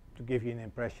give you an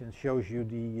impression, shows you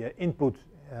the input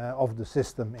of the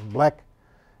system in black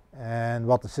and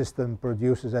what the system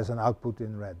produces as an output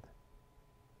in red.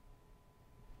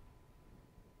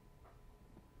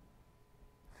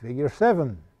 Figure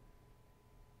 7.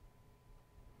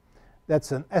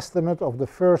 That's an estimate of the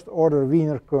first order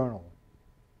Wiener kernel.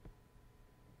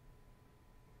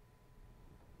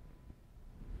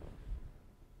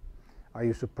 Are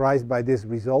you surprised by this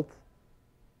result?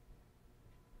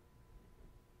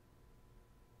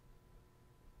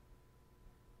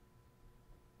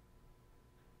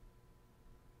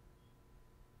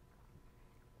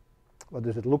 What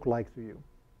does it look like to you?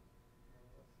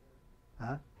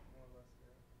 Huh?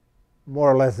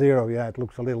 More or less 0, yeah. It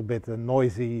looks a little bit a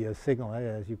noisy signal.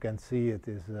 As you can see,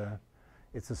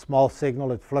 it's a small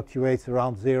signal. It fluctuates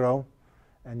around 0,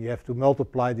 and you have to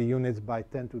multiply the units by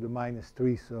 10 to the minus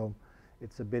 3, so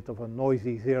it's a bit of a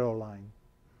noisy 0 line.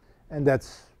 And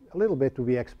that's a little bit to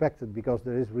be expected because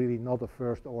there is really not a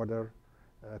first order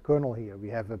kernel here. We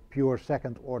have a pure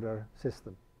second order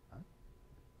system.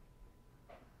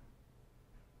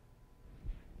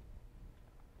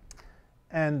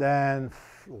 And then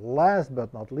last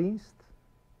but not least,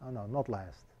 oh no, not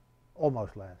last,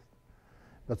 almost last,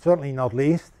 but certainly not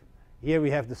least, here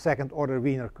we have the second order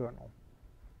Wiener kernel.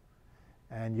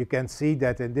 And you can see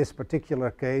that in this particular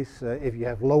case, if you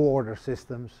have low order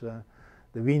systems, the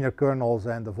Wiener kernels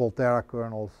and the Volterra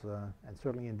kernels, and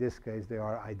certainly in this case, they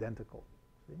are identical.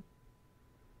 See?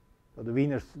 So the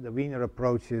Wiener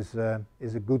approach is a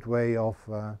good way of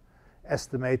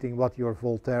estimating what your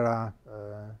Volterra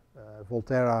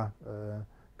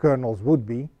kernels would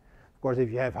be. Of course,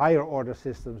 if you have higher order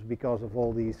systems, because of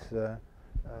all these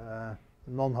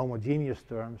non-homogeneous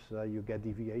terms, you get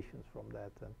deviations from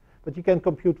that. But you can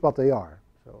compute what they are,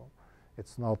 so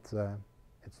it's not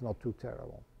too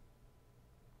terrible.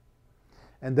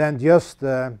 And then just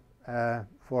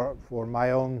for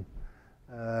my own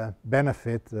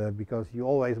benefit, because you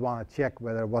always want to check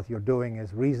whether what you're doing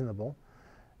is reasonable,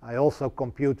 I also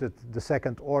computed the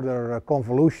second order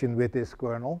convolution with this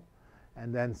kernel,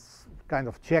 and then kind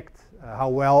of checked how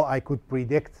well I could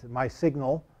predict my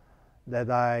signal that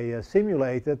I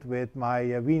simulated with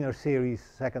my Wiener series,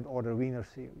 second order Wiener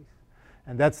series.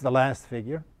 And that's the last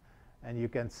figure. And you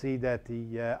can see that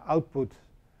the output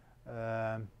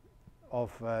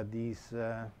of these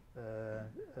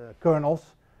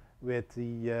kernels with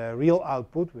the real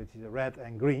output, which is red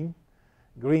and green.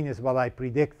 Green is what I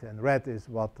predict, and red is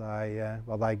what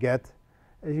I get.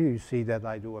 As you see that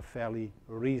I do a fairly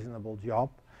reasonable job.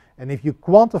 And if you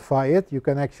quantify it, you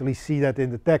can actually see that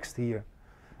in the text here.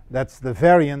 That's the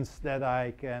variance that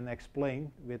I can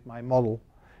explain with my model.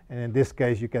 And in this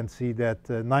case, you can see that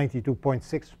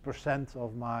 92.6%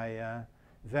 of my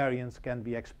variance can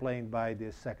be explained by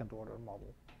this second order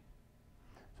model.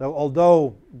 So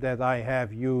although that I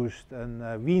have used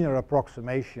a Wiener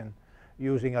approximation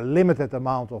using a limited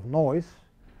amount of noise,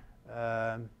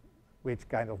 which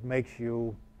kind of makes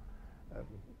you,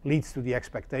 leads to the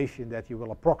expectation that you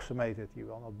will approximate it, you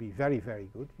will not be very, very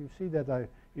good. You see that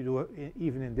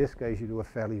even in this case, you do a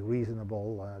fairly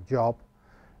reasonable job,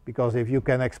 because if you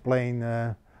can explain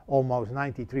almost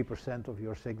 93% of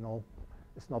your signal,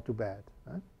 it's not too bad.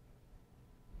 Huh?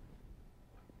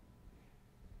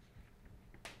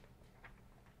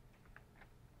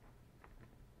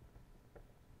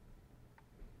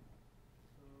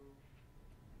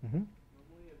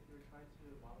 Normally, if you're trying to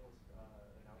model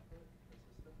an output, a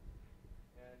system,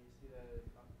 and you see that it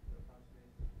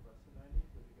approximates less than 90,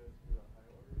 would you go to a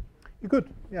higher order? You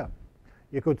could, yeah.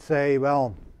 You could say,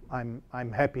 well,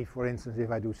 I'm happy, for instance,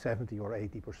 if I do 70 or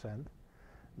 80%.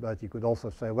 But you could also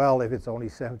say, well, if it's only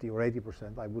 70 or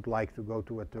 80%, I would like to go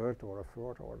to a third or a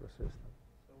fourth order system.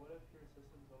 So what if your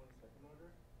system's only second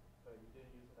order, but you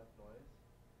didn't use enough noise?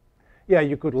 Yeah,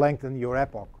 you could lengthen your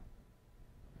epoch.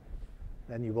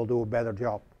 Then you will do a better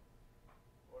job.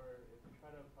 Or if you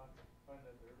try to find a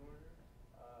third order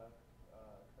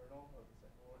kernel of the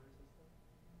second order system,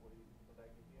 will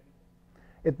that give you anything?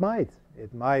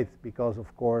 It might, because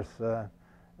of course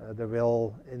there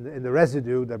will, in the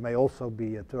residue, there may also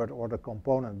be a third order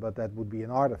component, but that would be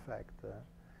an artifact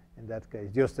in that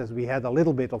case. Just as we had a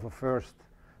little bit of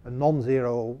a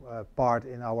non-zero part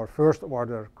in our first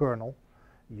order kernel,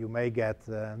 you may get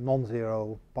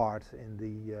non-zero parts in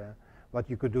the what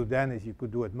you could do then is you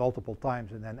could do it multiple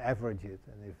times and then average it.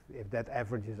 And if that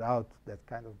averages out, that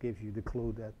kind of gives you the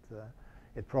clue that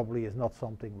it probably is not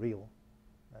something real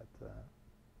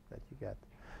that you get.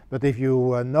 But if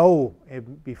you know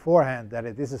beforehand that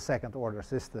it is a second order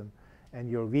system and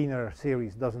your Wiener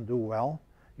series doesn't do well,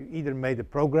 you either made a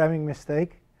programming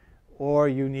mistake or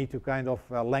you need to kind of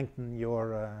lengthen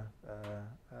your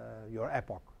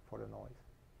epoch for the noise.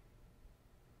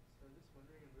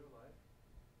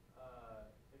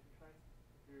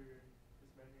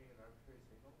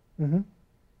 Mm-hmm.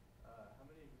 How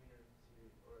many Wiener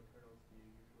series or kernels do you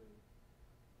usually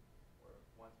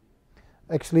want to use?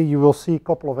 Actually, you will see a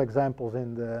couple of examples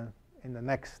in the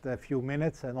next few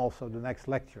minutes, and also the next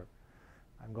lecture.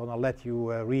 I'm going to let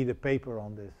you read a paper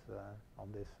on this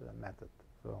method.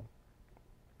 So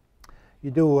you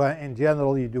do, in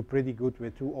general, you do pretty good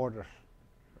with 2 orders.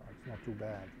 So it's not too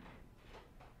bad.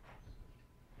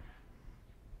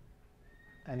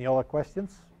 Any other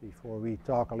questions before we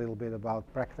talk a little bit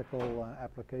about practical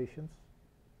applications?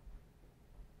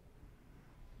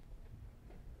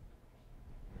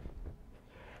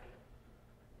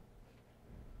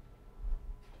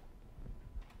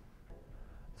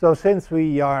 So since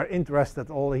we are interested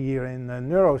all here in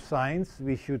neuroscience,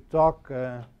 we should talk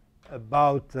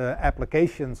about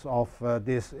applications of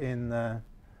this in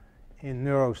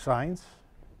neuroscience.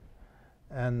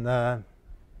 And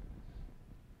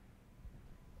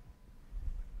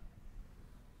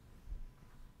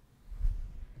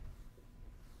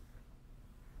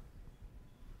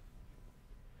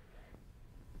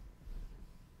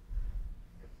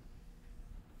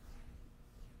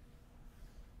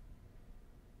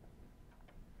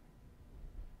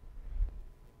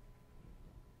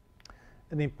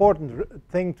an important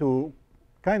thing to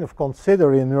kind of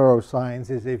consider in neuroscience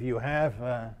is if you have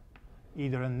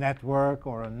either a network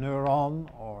or a neuron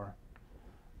or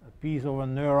a piece of a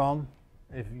neuron,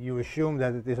 if you assume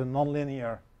that it is a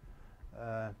nonlinear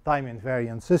time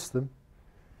invariant system,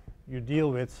 you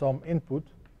deal with some input,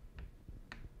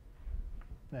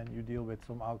 then you deal with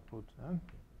some output.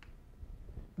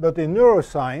 But in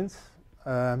neuroscience,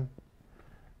 the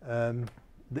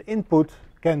input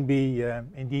can be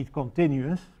indeed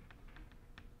continuous,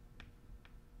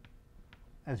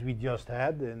 as we just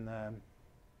had in,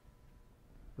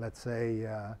 let's say,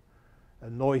 a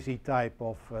noisy type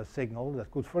of signal.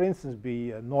 That could, for instance,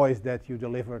 be a noise that you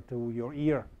deliver to your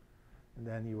ear, and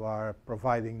then you are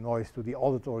providing noise to the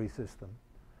auditory system.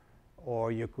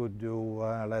 Or you could do,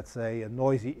 let's say, a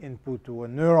noisy input to a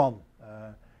neuron.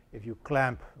 If you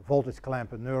voltage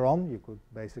clamp a neuron, you could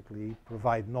basically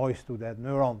provide noise to that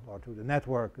neuron or to the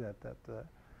network that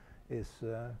is.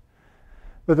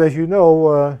 But as you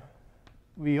know,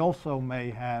 we also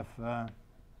may have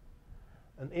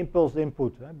an impulse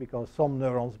input, because some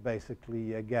neurons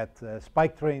basically get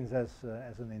spike trains as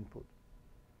an input.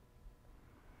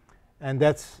 And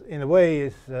that's, in a way,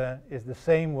 is the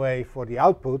same way for the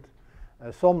output.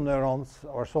 Some neurons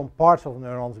or some parts of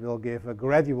neurons will give a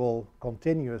gradual,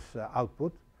 continuous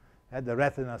output. The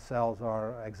retina cells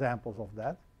are examples of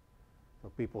that.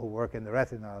 So people who work in the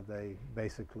retina, they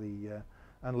basically,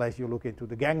 unless you look into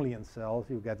the ganglion cells,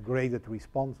 you get graded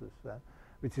responses,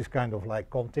 which is kind of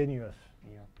like continuous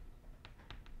here.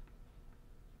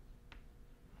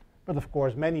 But of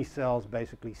course, many cells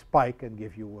basically spike and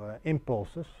give you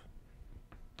impulses.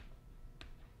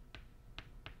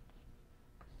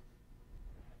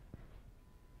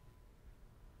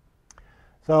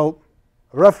 So,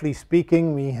 roughly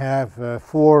speaking, we have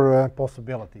four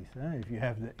possibilities. If you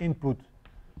have the input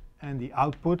and the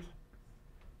output,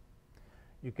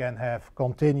 you can have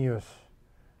continuous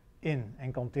in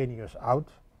and continuous out.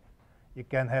 You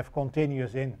can have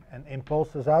continuous in and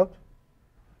impulses out.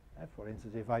 For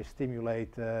instance, if I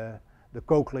stimulate the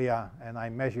cochlea and I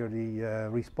measure the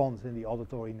response in the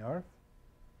auditory nerve.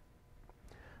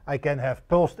 I can have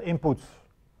pulsed inputs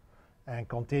and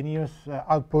continuous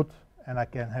output, and I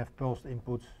can have pulsed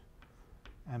inputs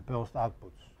and pulsed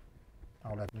outputs.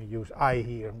 Now let me use I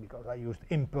here because I used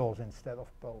impulse instead of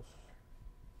pulse.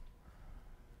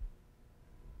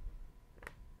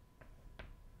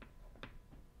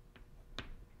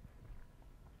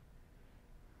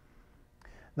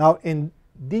 Now in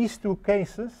these two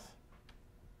cases,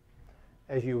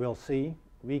 as you will see,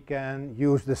 we can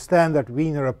use the standard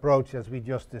Wiener approach as we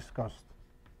just discussed.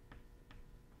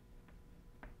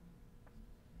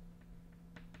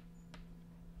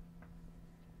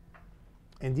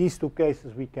 In these two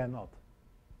cases, we cannot,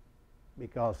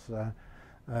 because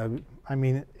I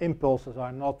mean, impulses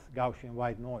are not Gaussian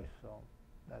white noise. So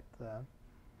that,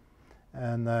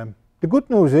 the good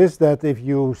news is that if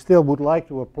you still would like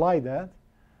to apply that,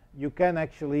 you can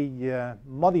actually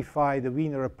modify the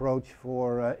Wiener approach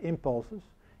for impulses.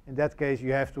 In that case,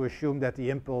 you have to assume that the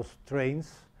impulse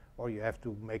trains, or you have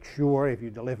to make sure, if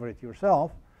you deliver it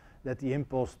yourself, that the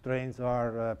impulse trains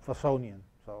are Poissonian,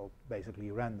 so basically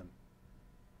random.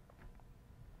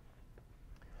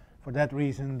 For that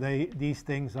reason, these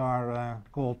things are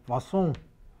called Poisson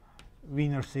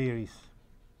Wiener series.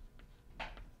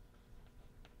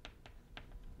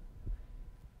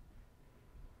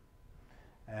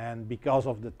 And because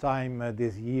of the time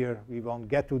this year, we won't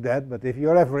get to that. But if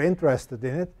you're ever interested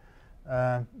in it,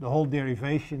 the whole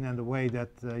derivation and the way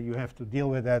that you have to deal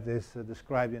with that is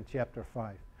described in Chapter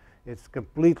 5. It's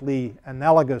completely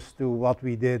analogous to what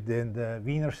we did in the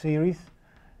Wiener series,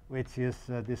 which is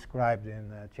described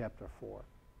in Chapter 4.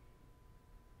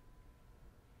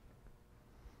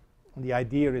 And the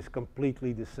idea is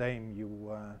completely the same.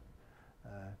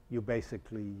 You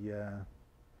basically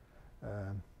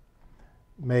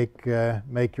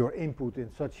make your input in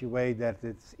such a way that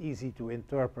it's easy to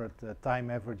interpret time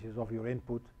averages of your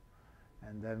input,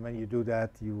 and then when you do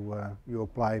that, you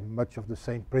apply much of the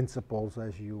same principles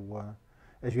as you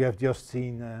have just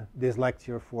seen this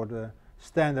lecture for the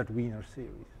standard Wiener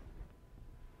series.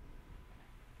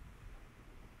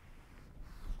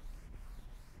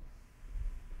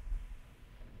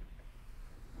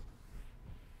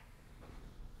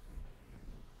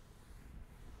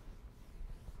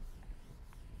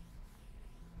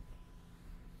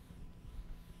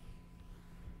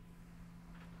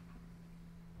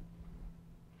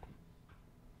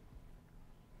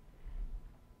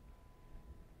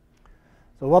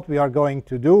 So what we are going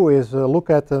to do is look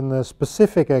at a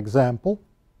specific example.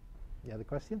 You had a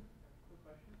question? Quick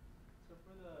question. So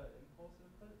for the impulse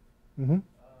input,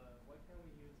 why can't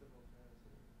we use the Volterra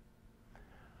series?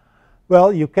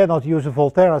 Well, you cannot use a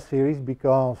Volterra series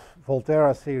because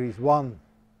Volterra series 1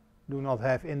 do not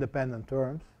have independent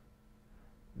terms.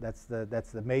 That's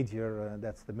the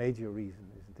major reason,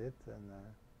 isn't it? And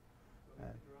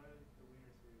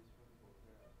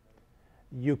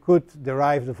you could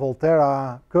derive the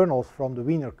Volterra kernels from the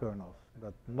Wiener kernels,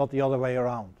 but not the other way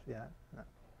around. Yeah, no.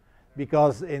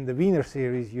 Because in the Wiener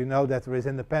series, you know that there is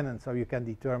independence, so you can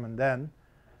determine then,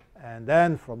 and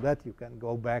then from that you can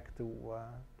go back to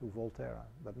Volterra,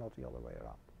 but not the other way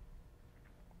around.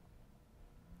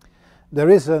 There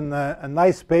is a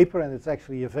nice paper, and it's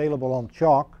actually available on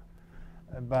Chalk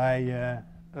by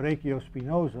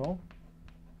Recio-Spinoso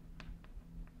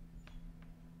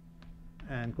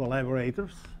and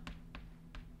collaborators.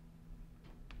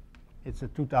 It's a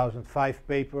 2005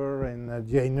 paper in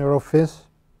J Neurophys.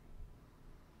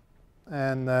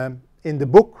 And in the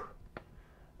book,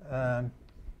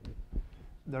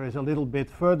 there is a little bit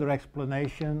further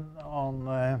explanation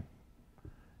on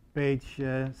page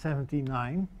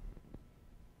 79.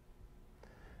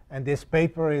 And this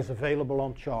paper is available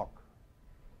on Chalk.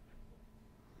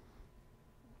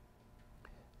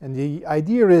 And the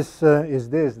idea is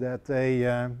this, that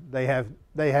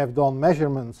they have done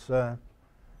measurements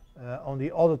on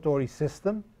the auditory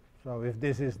system. So if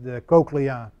this is the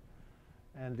cochlea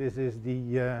and this is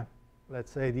the,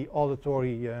 let's say, the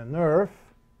auditory nerve,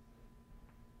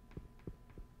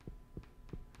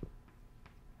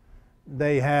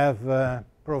 they have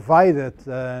provided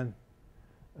a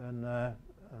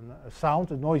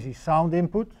sound, a noisy sound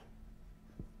input.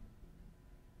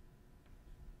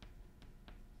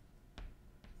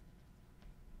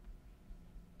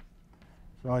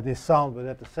 So it is sound, but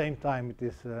at the same time it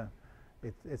is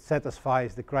it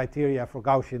satisfies the criteria for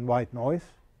Gaussian white noise.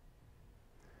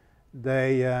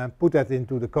 They put that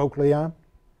into the cochlea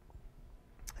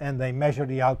and they measure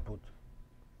the output.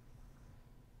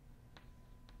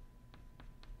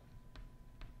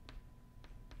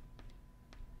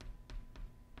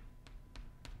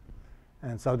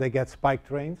 And so they get spike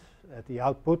trains at the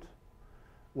output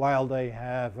while they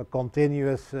have a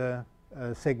continuous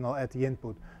signal at the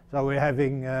input. So we're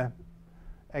having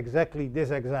exactly this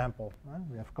example.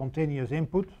 We have continuous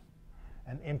input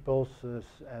and impulses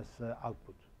as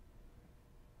output.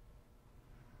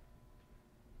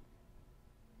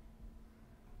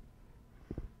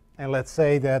 And let's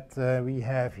say that we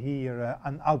have here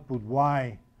an output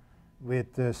Y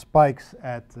with spikes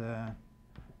at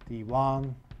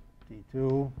T1,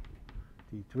 T2,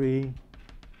 T3,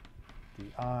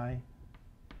 Ti,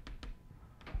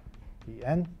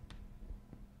 Tn.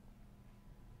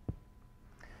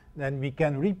 Then we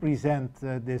can represent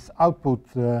this output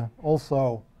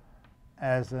also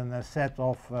as a set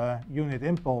of unit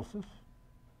impulses.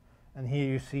 And here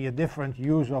you see a different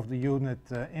use of the unit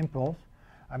impulse.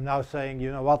 I'm now saying,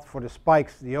 you know what, for the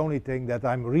spikes, the only thing that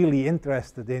I'm really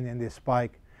interested in this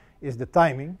spike is the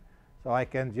timing. So I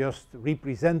can just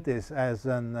represent this as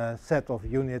a set of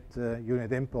unit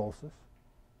impulses.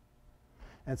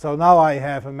 And so now I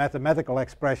have a mathematical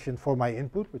expression for my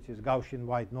input, which is Gaussian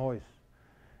white noise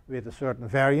with a certain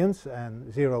variance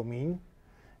and zero mean.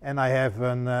 And I have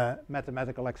a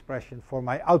mathematical expression for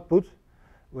my output,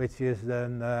 which is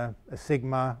then a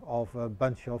sigma of a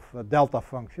bunch of delta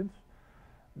functions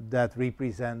that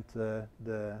represent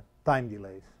the time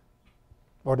delays,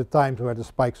 or the times where the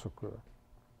spikes occur.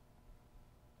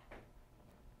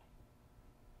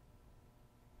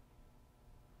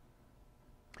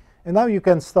 And now you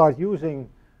can start using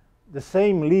the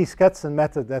same Lee-Sketzen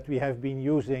method that we have been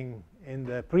using in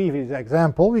the previous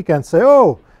example. We can say,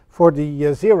 oh, for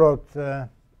the zeroed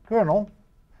kernel,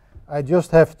 I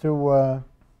just have to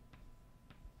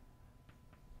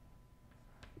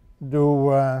do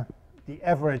the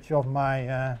average of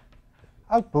my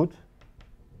output,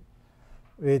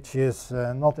 which is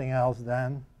nothing else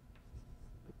than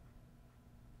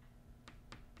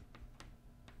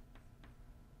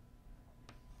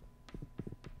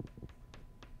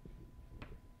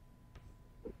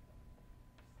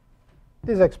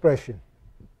this expression.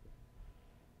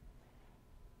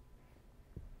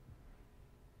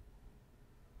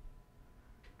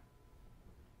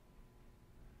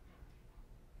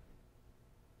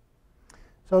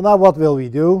 So now what will we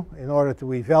do? In order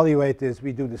to evaluate this,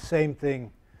 we do the same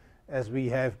thing as we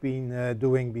have been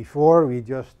doing before. We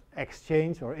just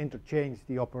exchange or interchange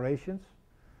the operations.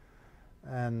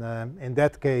 And in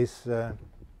that case, I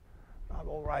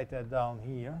will write that down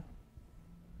here.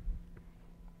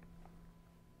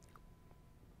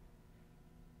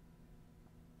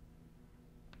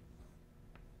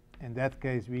 In that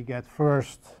case, we get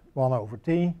first 1 over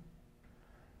t.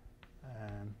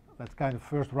 Let's kind of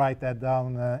first write that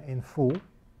down in full.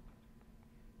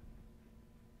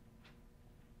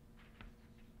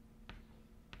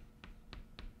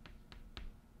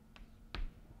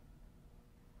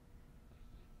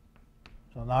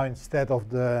 So now instead of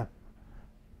the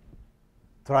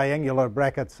triangular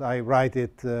brackets, I write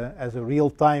it as a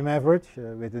real time average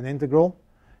with an integral.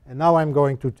 And now I'm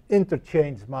going to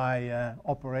interchange my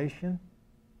operation.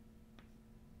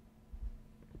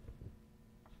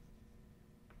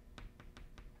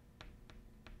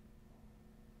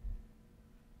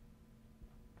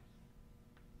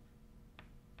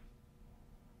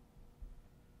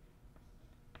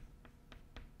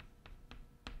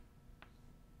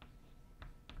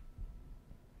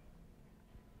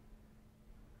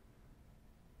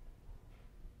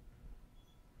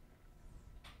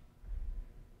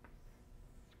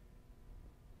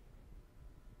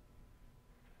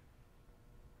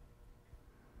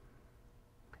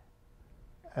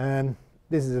 And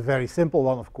this is a very simple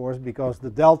one, of course, because the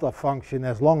delta function,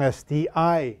 as long as ti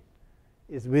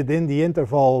is within the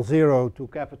interval 0 to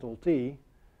capital T,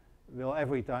 will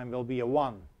every time will be a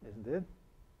 1, isn't it?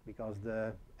 Because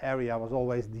the area was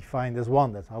always defined as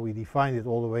 1. That's how we defined it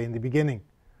all the way in the beginning.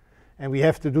 And we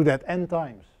have to do that n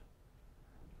times.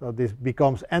 So this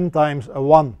becomes n times a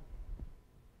 1.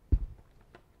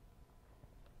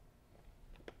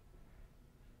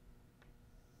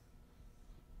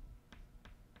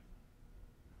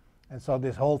 And so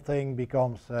this whole thing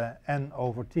becomes n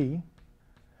over t,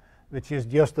 which is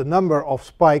just the number of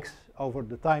spikes over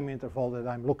the time interval that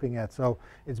I'm looking at. So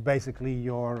it's basically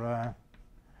your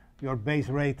base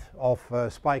rate of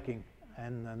spiking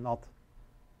and not.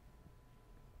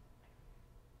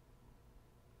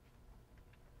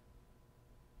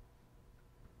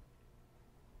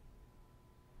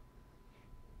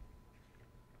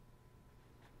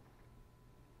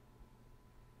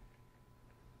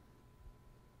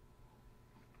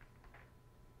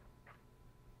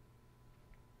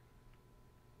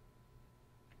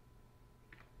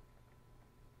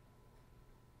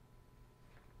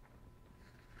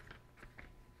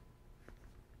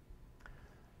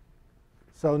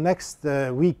 So next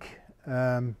week,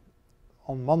 on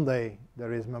Monday,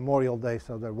 there is Memorial Day,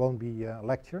 so there won't be a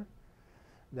lecture.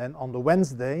 Then on the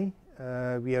Wednesday,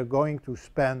 we are going to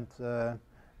spend the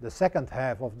second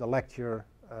half of the lecture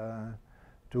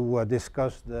to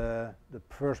discuss the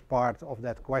first part of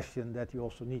that question that you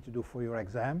also need to do for your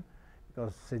exam.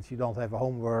 Because since you don't have a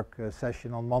homework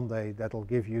session on Monday, that will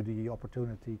give you the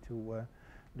opportunity to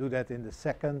do that in the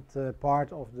second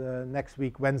part of the next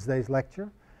week, Wednesday's lecture.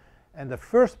 And the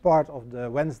first part of the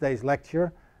Wednesday's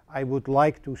lecture, I would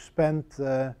like to spend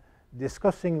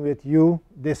discussing with you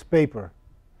this paper.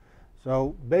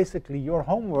 So basically your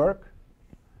homework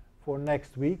for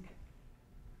next week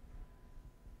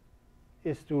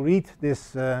is to read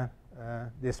this,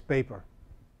 this paper.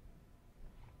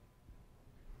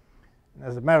 And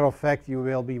as a matter of fact, you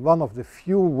will be one of the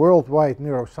few worldwide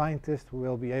neuroscientists who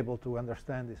will be able to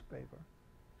understand this paper.